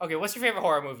 Okay, what's your favorite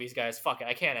horror movies, guys? Fuck it,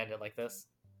 I can't end it like this.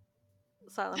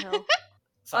 Silent Hill.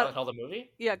 Silent Hill the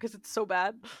movie? Yeah, because it's so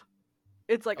bad.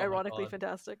 It's like Oh my ironically God.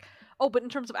 fantastic. Oh, but in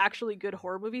terms of actually good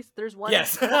horror movies, there's one.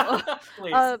 Yes.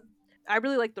 Please. I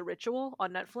really like The Ritual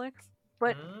on Netflix,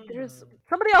 but there's Mm.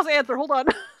 somebody else answer. Hold on.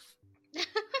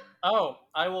 Oh,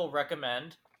 I will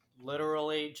recommend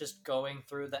literally just going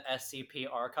through the SCP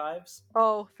archives.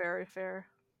 Oh, fair.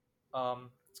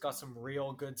 It's got some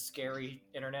real good scary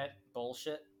internet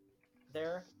bullshit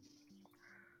there.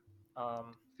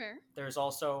 Fair. There's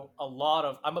also a lot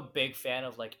of. I'm a big fan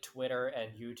of like Twitter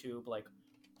and YouTube like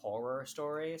horror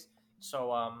stories.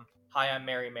 So Hi, I'm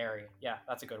Mary Mary. Yeah,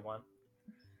 that's a good one.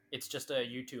 It's just a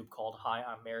YouTube called Hi,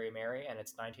 I'm Mary Mary, and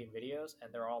it's 19 videos,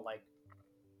 and they're all like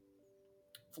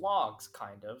vlogs,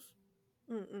 kind of.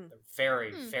 Mm-mm. They're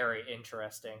very, very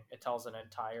interesting. It tells an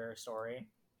entire story.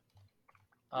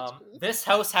 That's cool. This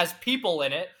house has people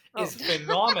in it is Oh.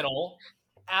 phenomenal.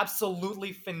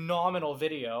 Absolutely phenomenal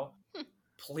video.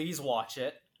 Please watch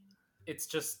it. It's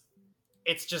just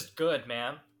good,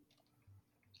 man.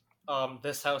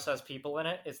 This house has people in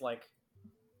it is like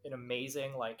an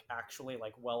amazing, like actually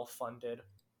like well-funded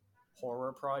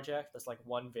horror project. That's like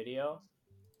one video,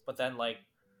 but then like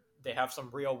they have some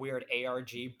real weird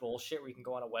ARG bullshit where you can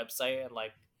go on a website and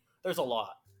like there's a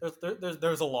lot.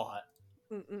 There's a lot.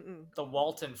 Mm-mm-mm. The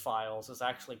Walton Files is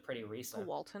actually pretty The recent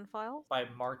Walton Files. by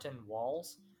Martin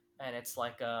Walls, and it's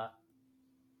like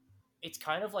it's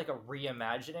kind of like a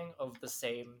reimagining of the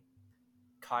same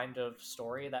kind of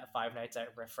story that Five Nights at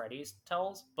Freddy's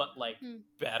tells, but like Hmm.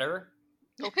 better,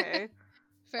 Okay.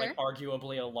 Fair. like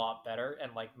arguably a lot better,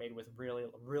 and like made with really,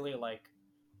 really like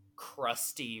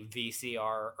crusty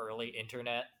VCR early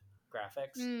internet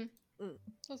graphics. Mm. Mm.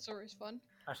 That's always fun.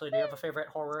 Actually, do you have a favorite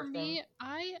horror For thing? me,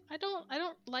 I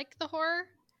don't like the horror.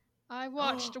 I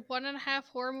watched 1.5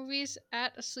 horror movies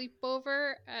at a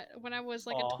sleepover when I was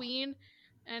like a Aw. tween,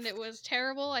 and it was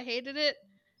terrible. I hated it.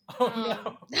 Oh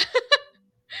Um, no.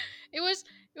 it was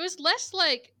less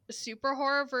like super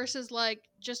horror versus like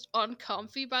just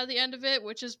uncomfy by the end of it,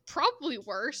 which is probably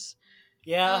worse.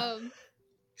 Yeah.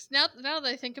 'Cause now that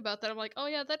I think about that, I'm like, oh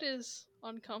yeah, that is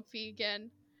uncomfy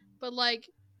again. But like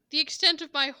the extent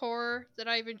of my horror that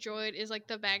I've enjoyed is like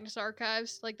the Magnus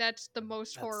Archives. Like that's the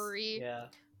most That's horror-y yeah.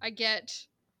 I get.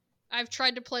 I've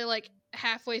tried to play like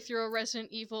halfway through a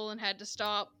Resident Evil and had to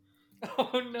stop. Oh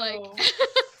Like no.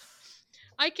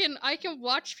 I can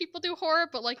watch people do horror,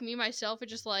 but like me myself,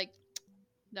 it's just like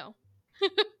no.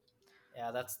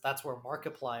 Yeah, that's where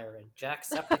Markiplier and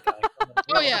Jacksepticeye come in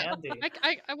Oh real yeah, handy.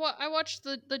 I watched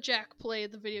the Jack play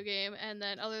the video game, and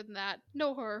then other than that,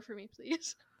 no horror for me,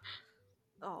 please.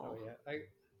 Oh Oh. yeah.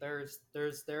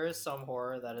 There is some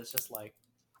horror that is just like,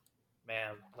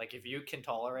 man, like if you can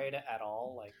tolerate it at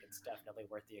all, like it's definitely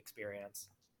worth the experience.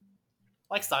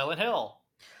 Like Silent Hill.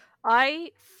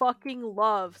 I fucking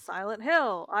love Silent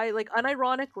Hill. I like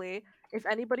unironically, if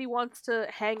anybody wants to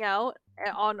hang out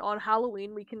on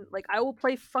Halloween, we can like I will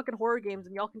play fucking horror games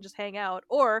and y'all can just hang out,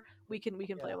 or we can play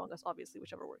Yeah. Among Us, obviously,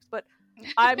 whichever works. But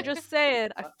I'm just saying,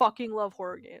 I fucking love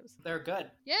horror games. They're good.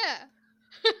 Yeah.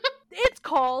 It's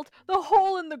called The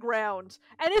Hole in the Ground,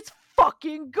 and it's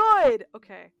fucking good.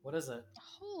 Okay. What is it? A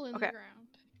hole in the Okay. ground.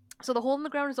 So The Hole in the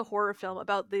Ground is a horror film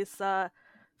about this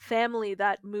family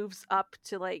that moves up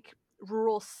to like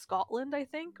rural Scotland, I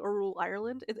think, or rural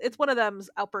Ireland. It's one of them's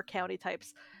upper county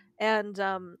types, and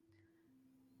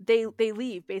they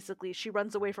leave basically. She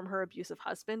runs away from her abusive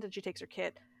husband and she takes her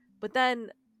kid, but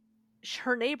then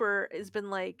her neighbor has been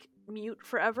like mute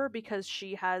forever because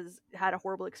she has had a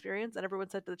horrible experience, and everyone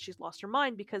said that she's lost her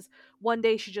mind because one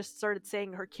day she just started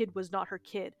saying her kid was not her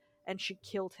kid and she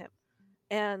killed him.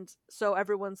 And so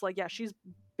everyone's like, yeah, she's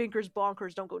binkers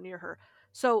bonkers, don't go near her.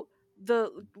 So the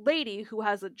lady who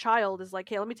has a child is like,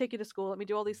 hey, let me take you to school, let me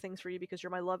do all these things for you because you're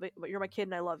my kid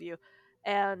and I love you.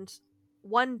 And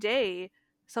one day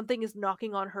something is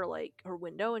knocking on her like her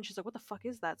window and she's like, what the fuck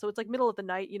is that? So it's like middle of the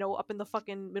night, up in the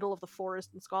fucking middle of the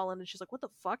forest in Scotland, and she's like, what the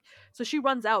fuck? So she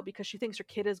runs out because she thinks her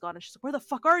kid is gone, and she's like, where the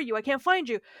fuck are you? I can't find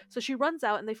you. So she runs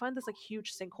out and they find this like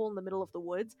huge sinkhole in the middle of the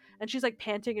woods, and she's like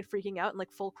panting and freaking out and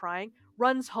like full crying,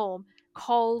 runs home,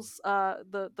 calls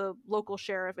the local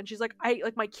sheriff, and she's like, I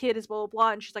like my kid is blah blah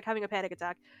blah, and she's like having a panic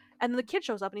attack. And then the kid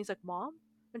shows up and he's like, mom?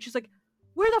 And she's like,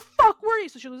 where the fuck were you?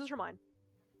 So she loses her mind.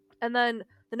 And then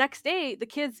the next day the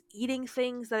kid's eating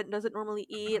things that it doesn't normally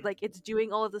eat, like it's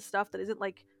doing all of this stuff that isn't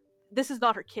like, this is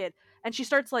not her kid. And she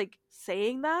starts like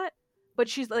saying that, but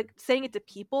she's like saying it to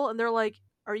people and they're like,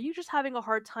 are you just having a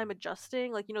hard time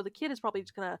adjusting? Like, the kid is probably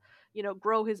just gonna,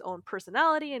 grow his own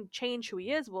personality and change who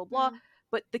he is, blah blah. Mm.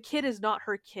 But the kid is not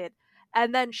her kid.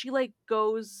 And then she like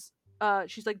goes,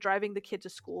 she's like driving the kid to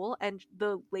school, and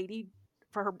the lady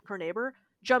for her neighbor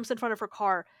jumps in front of her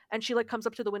car, and she like comes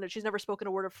up to the window. She's never spoken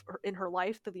a word of in her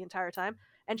life through the entire time,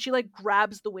 and she like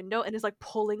grabs the window and is like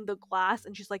pulling the glass,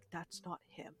 and she's like, that's not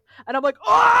him. And I'm like,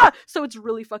 ah! So it's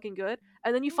really fucking good.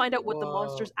 And then you find out what the Whoa.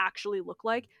 monsters actually look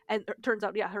like, and it turns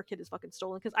out, yeah, her kid is fucking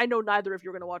stolen, because I know neither of you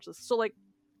are gonna watch this. So like,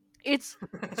 it's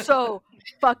so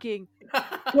fucking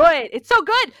good. It's so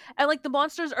good. And like the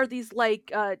monsters are these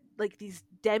like these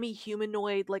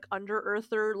demi-humanoid, like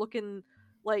under-earther looking,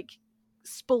 like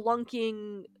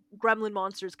spelunking gremlin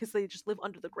monsters, because they just live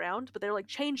under the ground, but they're like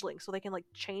changelings, so they can like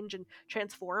change and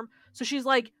transform. So she's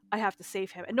like, I have to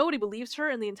save him, and nobody believes her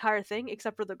in the entire thing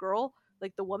except for the girl,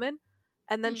 like the woman.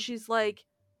 And then Mm. she's like,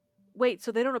 wait,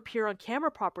 so they don't appear on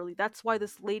camera properly, that's why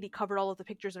this lady covered all of the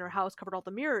pictures in her house, covered all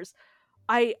the mirrors.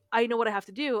 I know what I have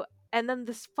to do. And then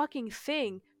this fucking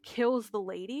thing kills the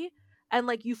lady, and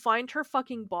like you find her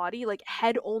fucking body, like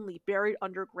head only, buried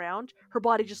underground, her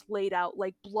body just laid out,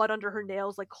 like blood under her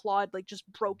nails, like clawed, like just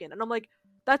broken. And I'm like,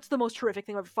 that's the most horrific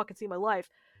thing I've ever fucking seen in my life.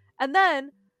 And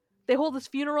then they hold this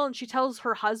funeral, and she tells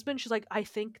her husband, she's like, I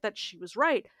think that she was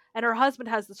right. And her husband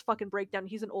has this fucking breakdown.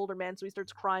 He's an older man, so he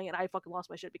starts crying, and I fucking lost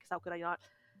my shit because how could I not?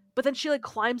 But then she like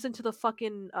climbs into the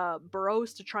fucking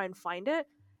burrows to try and find it,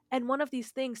 and one of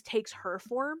these things takes her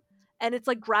form, and it's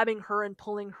like grabbing her and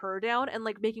pulling her down and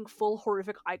like making full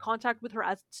horrific eye contact with her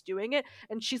as it's doing it,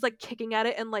 and she's like kicking at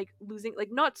it and like losing, like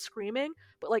not screaming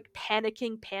but like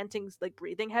panicking, panting, like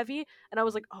breathing heavy, and I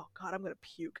was like, oh god, I'm gonna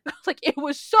puke. Like it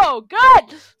was so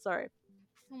good. Sorry,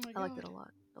 Oh my I liked it god. a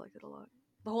lot.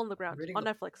 The Hole in the Ground on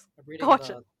Netflix. I'm reading Watch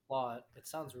the it. plot. It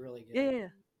sounds really good. Yeah.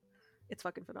 It's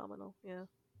fucking phenomenal. Yeah,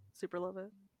 super love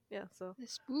it. Yeah, so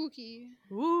It's spooky.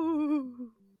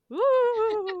 woo.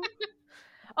 Woo.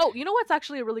 Oh, you know what's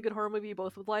actually a really good horror movie you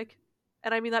both would like?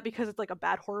 And I mean that because it's like a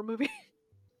bad horror movie.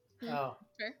 Oh,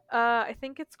 Fair. I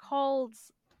think it's called.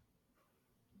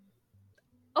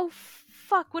 Oh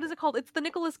fuck! What is it called? It's the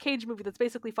Nicolas Cage movie that's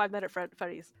basically 5 Nights at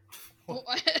Freddy's.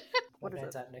 What? What is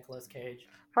Nights it? at Nicolas Cage.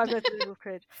 5 Nights at Nicolas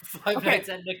Cage. 5 Okay. Nights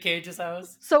at Nick Cage's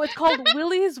house. So it's called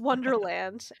Willy's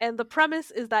Wonderland, and the premise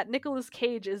is that Nicolas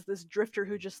Cage is this drifter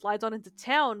who just slides on into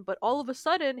town, but all of a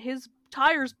sudden his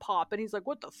tires pop, and he's like,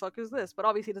 "What the fuck is this?" But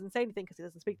obviously he doesn't say anything because he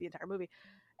doesn't speak the entire movie.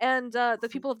 And the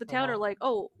people of the town are like,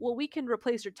 "Oh, well, we can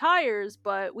replace your tires,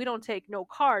 but we don't take no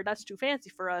car. That's too fancy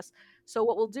for us. So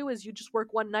what we'll do is you just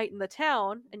work one night in the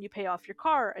town, and you pay off your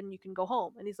car, and you can go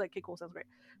home." And he's like, "Okay, cool, sounds great."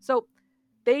 So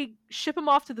they ship him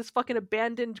off to this fucking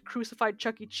abandoned crucified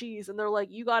Chuck E. Cheese, and they're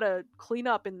like, "You gotta clean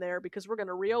up in there because we're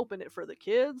gonna reopen it for the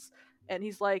kids." And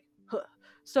he's like, huh.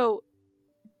 So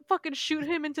fucking shoot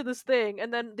him into this thing,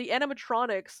 and then the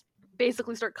animatronics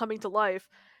basically start coming to life,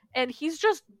 and he's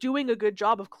just doing a good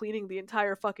job of cleaning the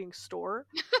entire fucking store.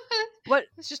 But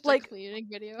It's just like, a cleaning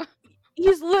video.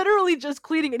 he's literally just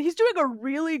cleaning it. He's doing a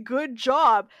really good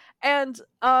job. And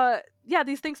yeah,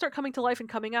 these things start coming to life and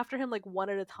coming after him like one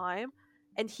at a time,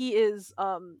 and he is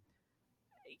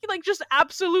like just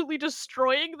absolutely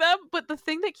destroying them. But the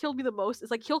thing that killed me the most is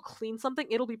like he'll clean something,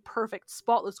 it'll be perfect,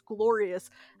 spotless, glorious,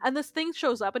 and this thing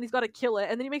shows up and he's got to kill it,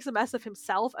 and then he makes a mess of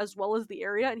himself as well as the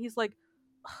area, and he's like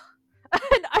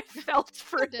and I felt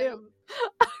for Damn. him.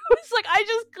 I was like, I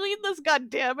just cleaned this, god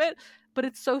damn it. But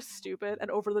it's so stupid and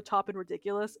over the top and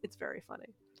ridiculous. It's very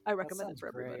funny. I recommend it sounds for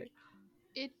everybody.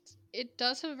 great. It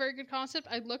does have a very good concept.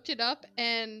 I looked it up,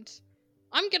 and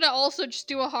I'm gonna also just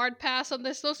do a hard pass on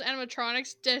this. Those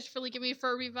animatronics definitely give me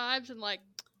Furby vibes, and like,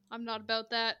 I'm not about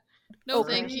that. No,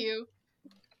 Okay. thank you.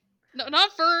 No,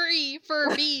 not furry,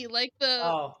 Furby, like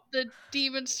Oh. the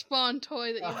demon spawn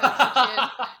toy that you had as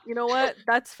a kid. You know what?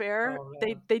 That's fair. Oh,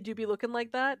 They man. they do be looking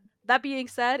like that. That being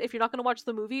said, if you're not going to watch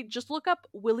the movie, just look up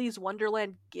Willy's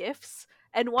Wonderland gifs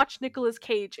and watch Nicolas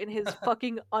Cage in his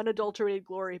fucking unadulterated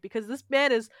glory, because this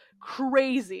man is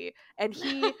crazy and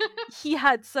he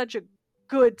had such a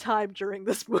good time during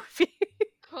this movie.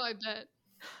 Oh, I bet.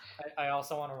 I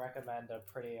also want to recommend a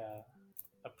pretty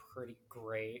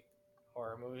great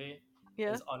horror movie.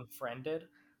 Yeah. Is Unfriended.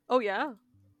 Oh yeah.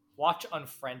 Watch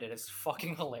Unfriended. It's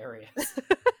fucking hilarious.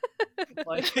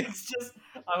 Like, it's just,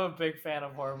 I'm a big fan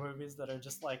of horror movies that are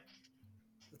just like,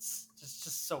 it's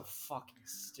just so fucking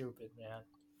stupid, man.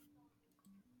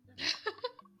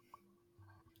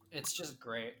 It's just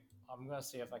great. I'm gonna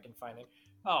see if I can find it.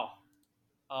 Oh,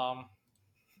 I'm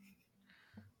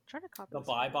trying to copy The this.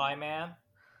 Bye Bye Man,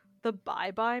 The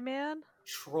Bye Bye Man?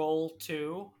 Troll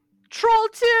 2, Troll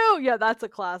 2. Yeah, that's a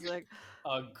classic.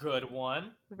 a good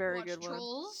one, Very Watch good one.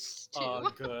 Trolls too.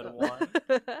 a good one.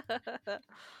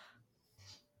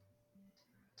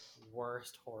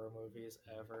 Worst horror movies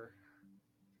ever.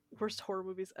 Worst horror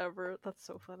movies ever. That's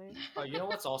so funny. Oh, you know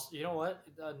what's also, you know what?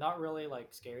 Not really like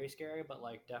scary, but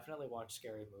like definitely watch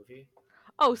Scary Movie.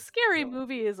 Oh, Scary Yeah.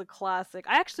 Movie is a classic.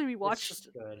 I actually It's rewatched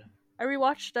just good. I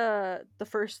rewatched the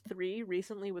first 3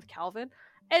 recently with Calvin.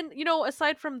 And you know,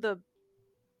 aside from the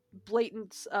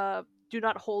blatant do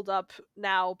not hold up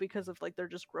now because of like they're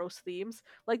just gross themes,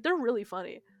 like they're really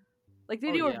funny. Like they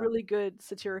Oh, do yeah. a really good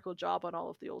satirical job on all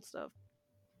of the old stuff.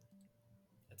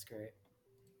 It's great.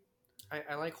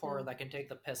 I like horror Yeah. that can take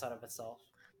the piss out of itself.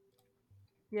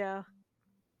 Yeah.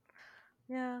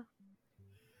 Yeah.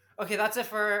 Okay, that's it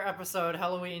for episode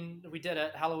Halloween. We did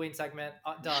it. Halloween segment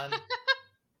done.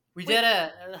 We Wait. did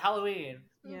it. Halloween.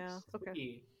 Yeah. Okay.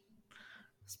 Spooky.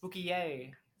 Spooky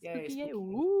yay. Yay. Spooky yay. Spooky.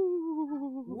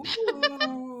 Ooh.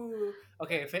 Ooh.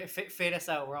 Okay, fade us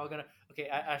out. We're all gonna. Okay,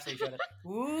 Ashley, try to.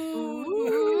 Ooh.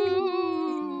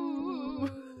 Ooh.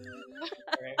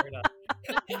 Alright, we're done.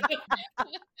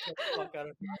 Get the fuck out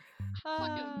of here.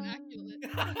 Fucking immaculate.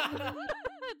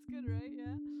 That's good, right?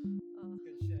 Yeah.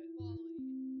 Good shit. Quality.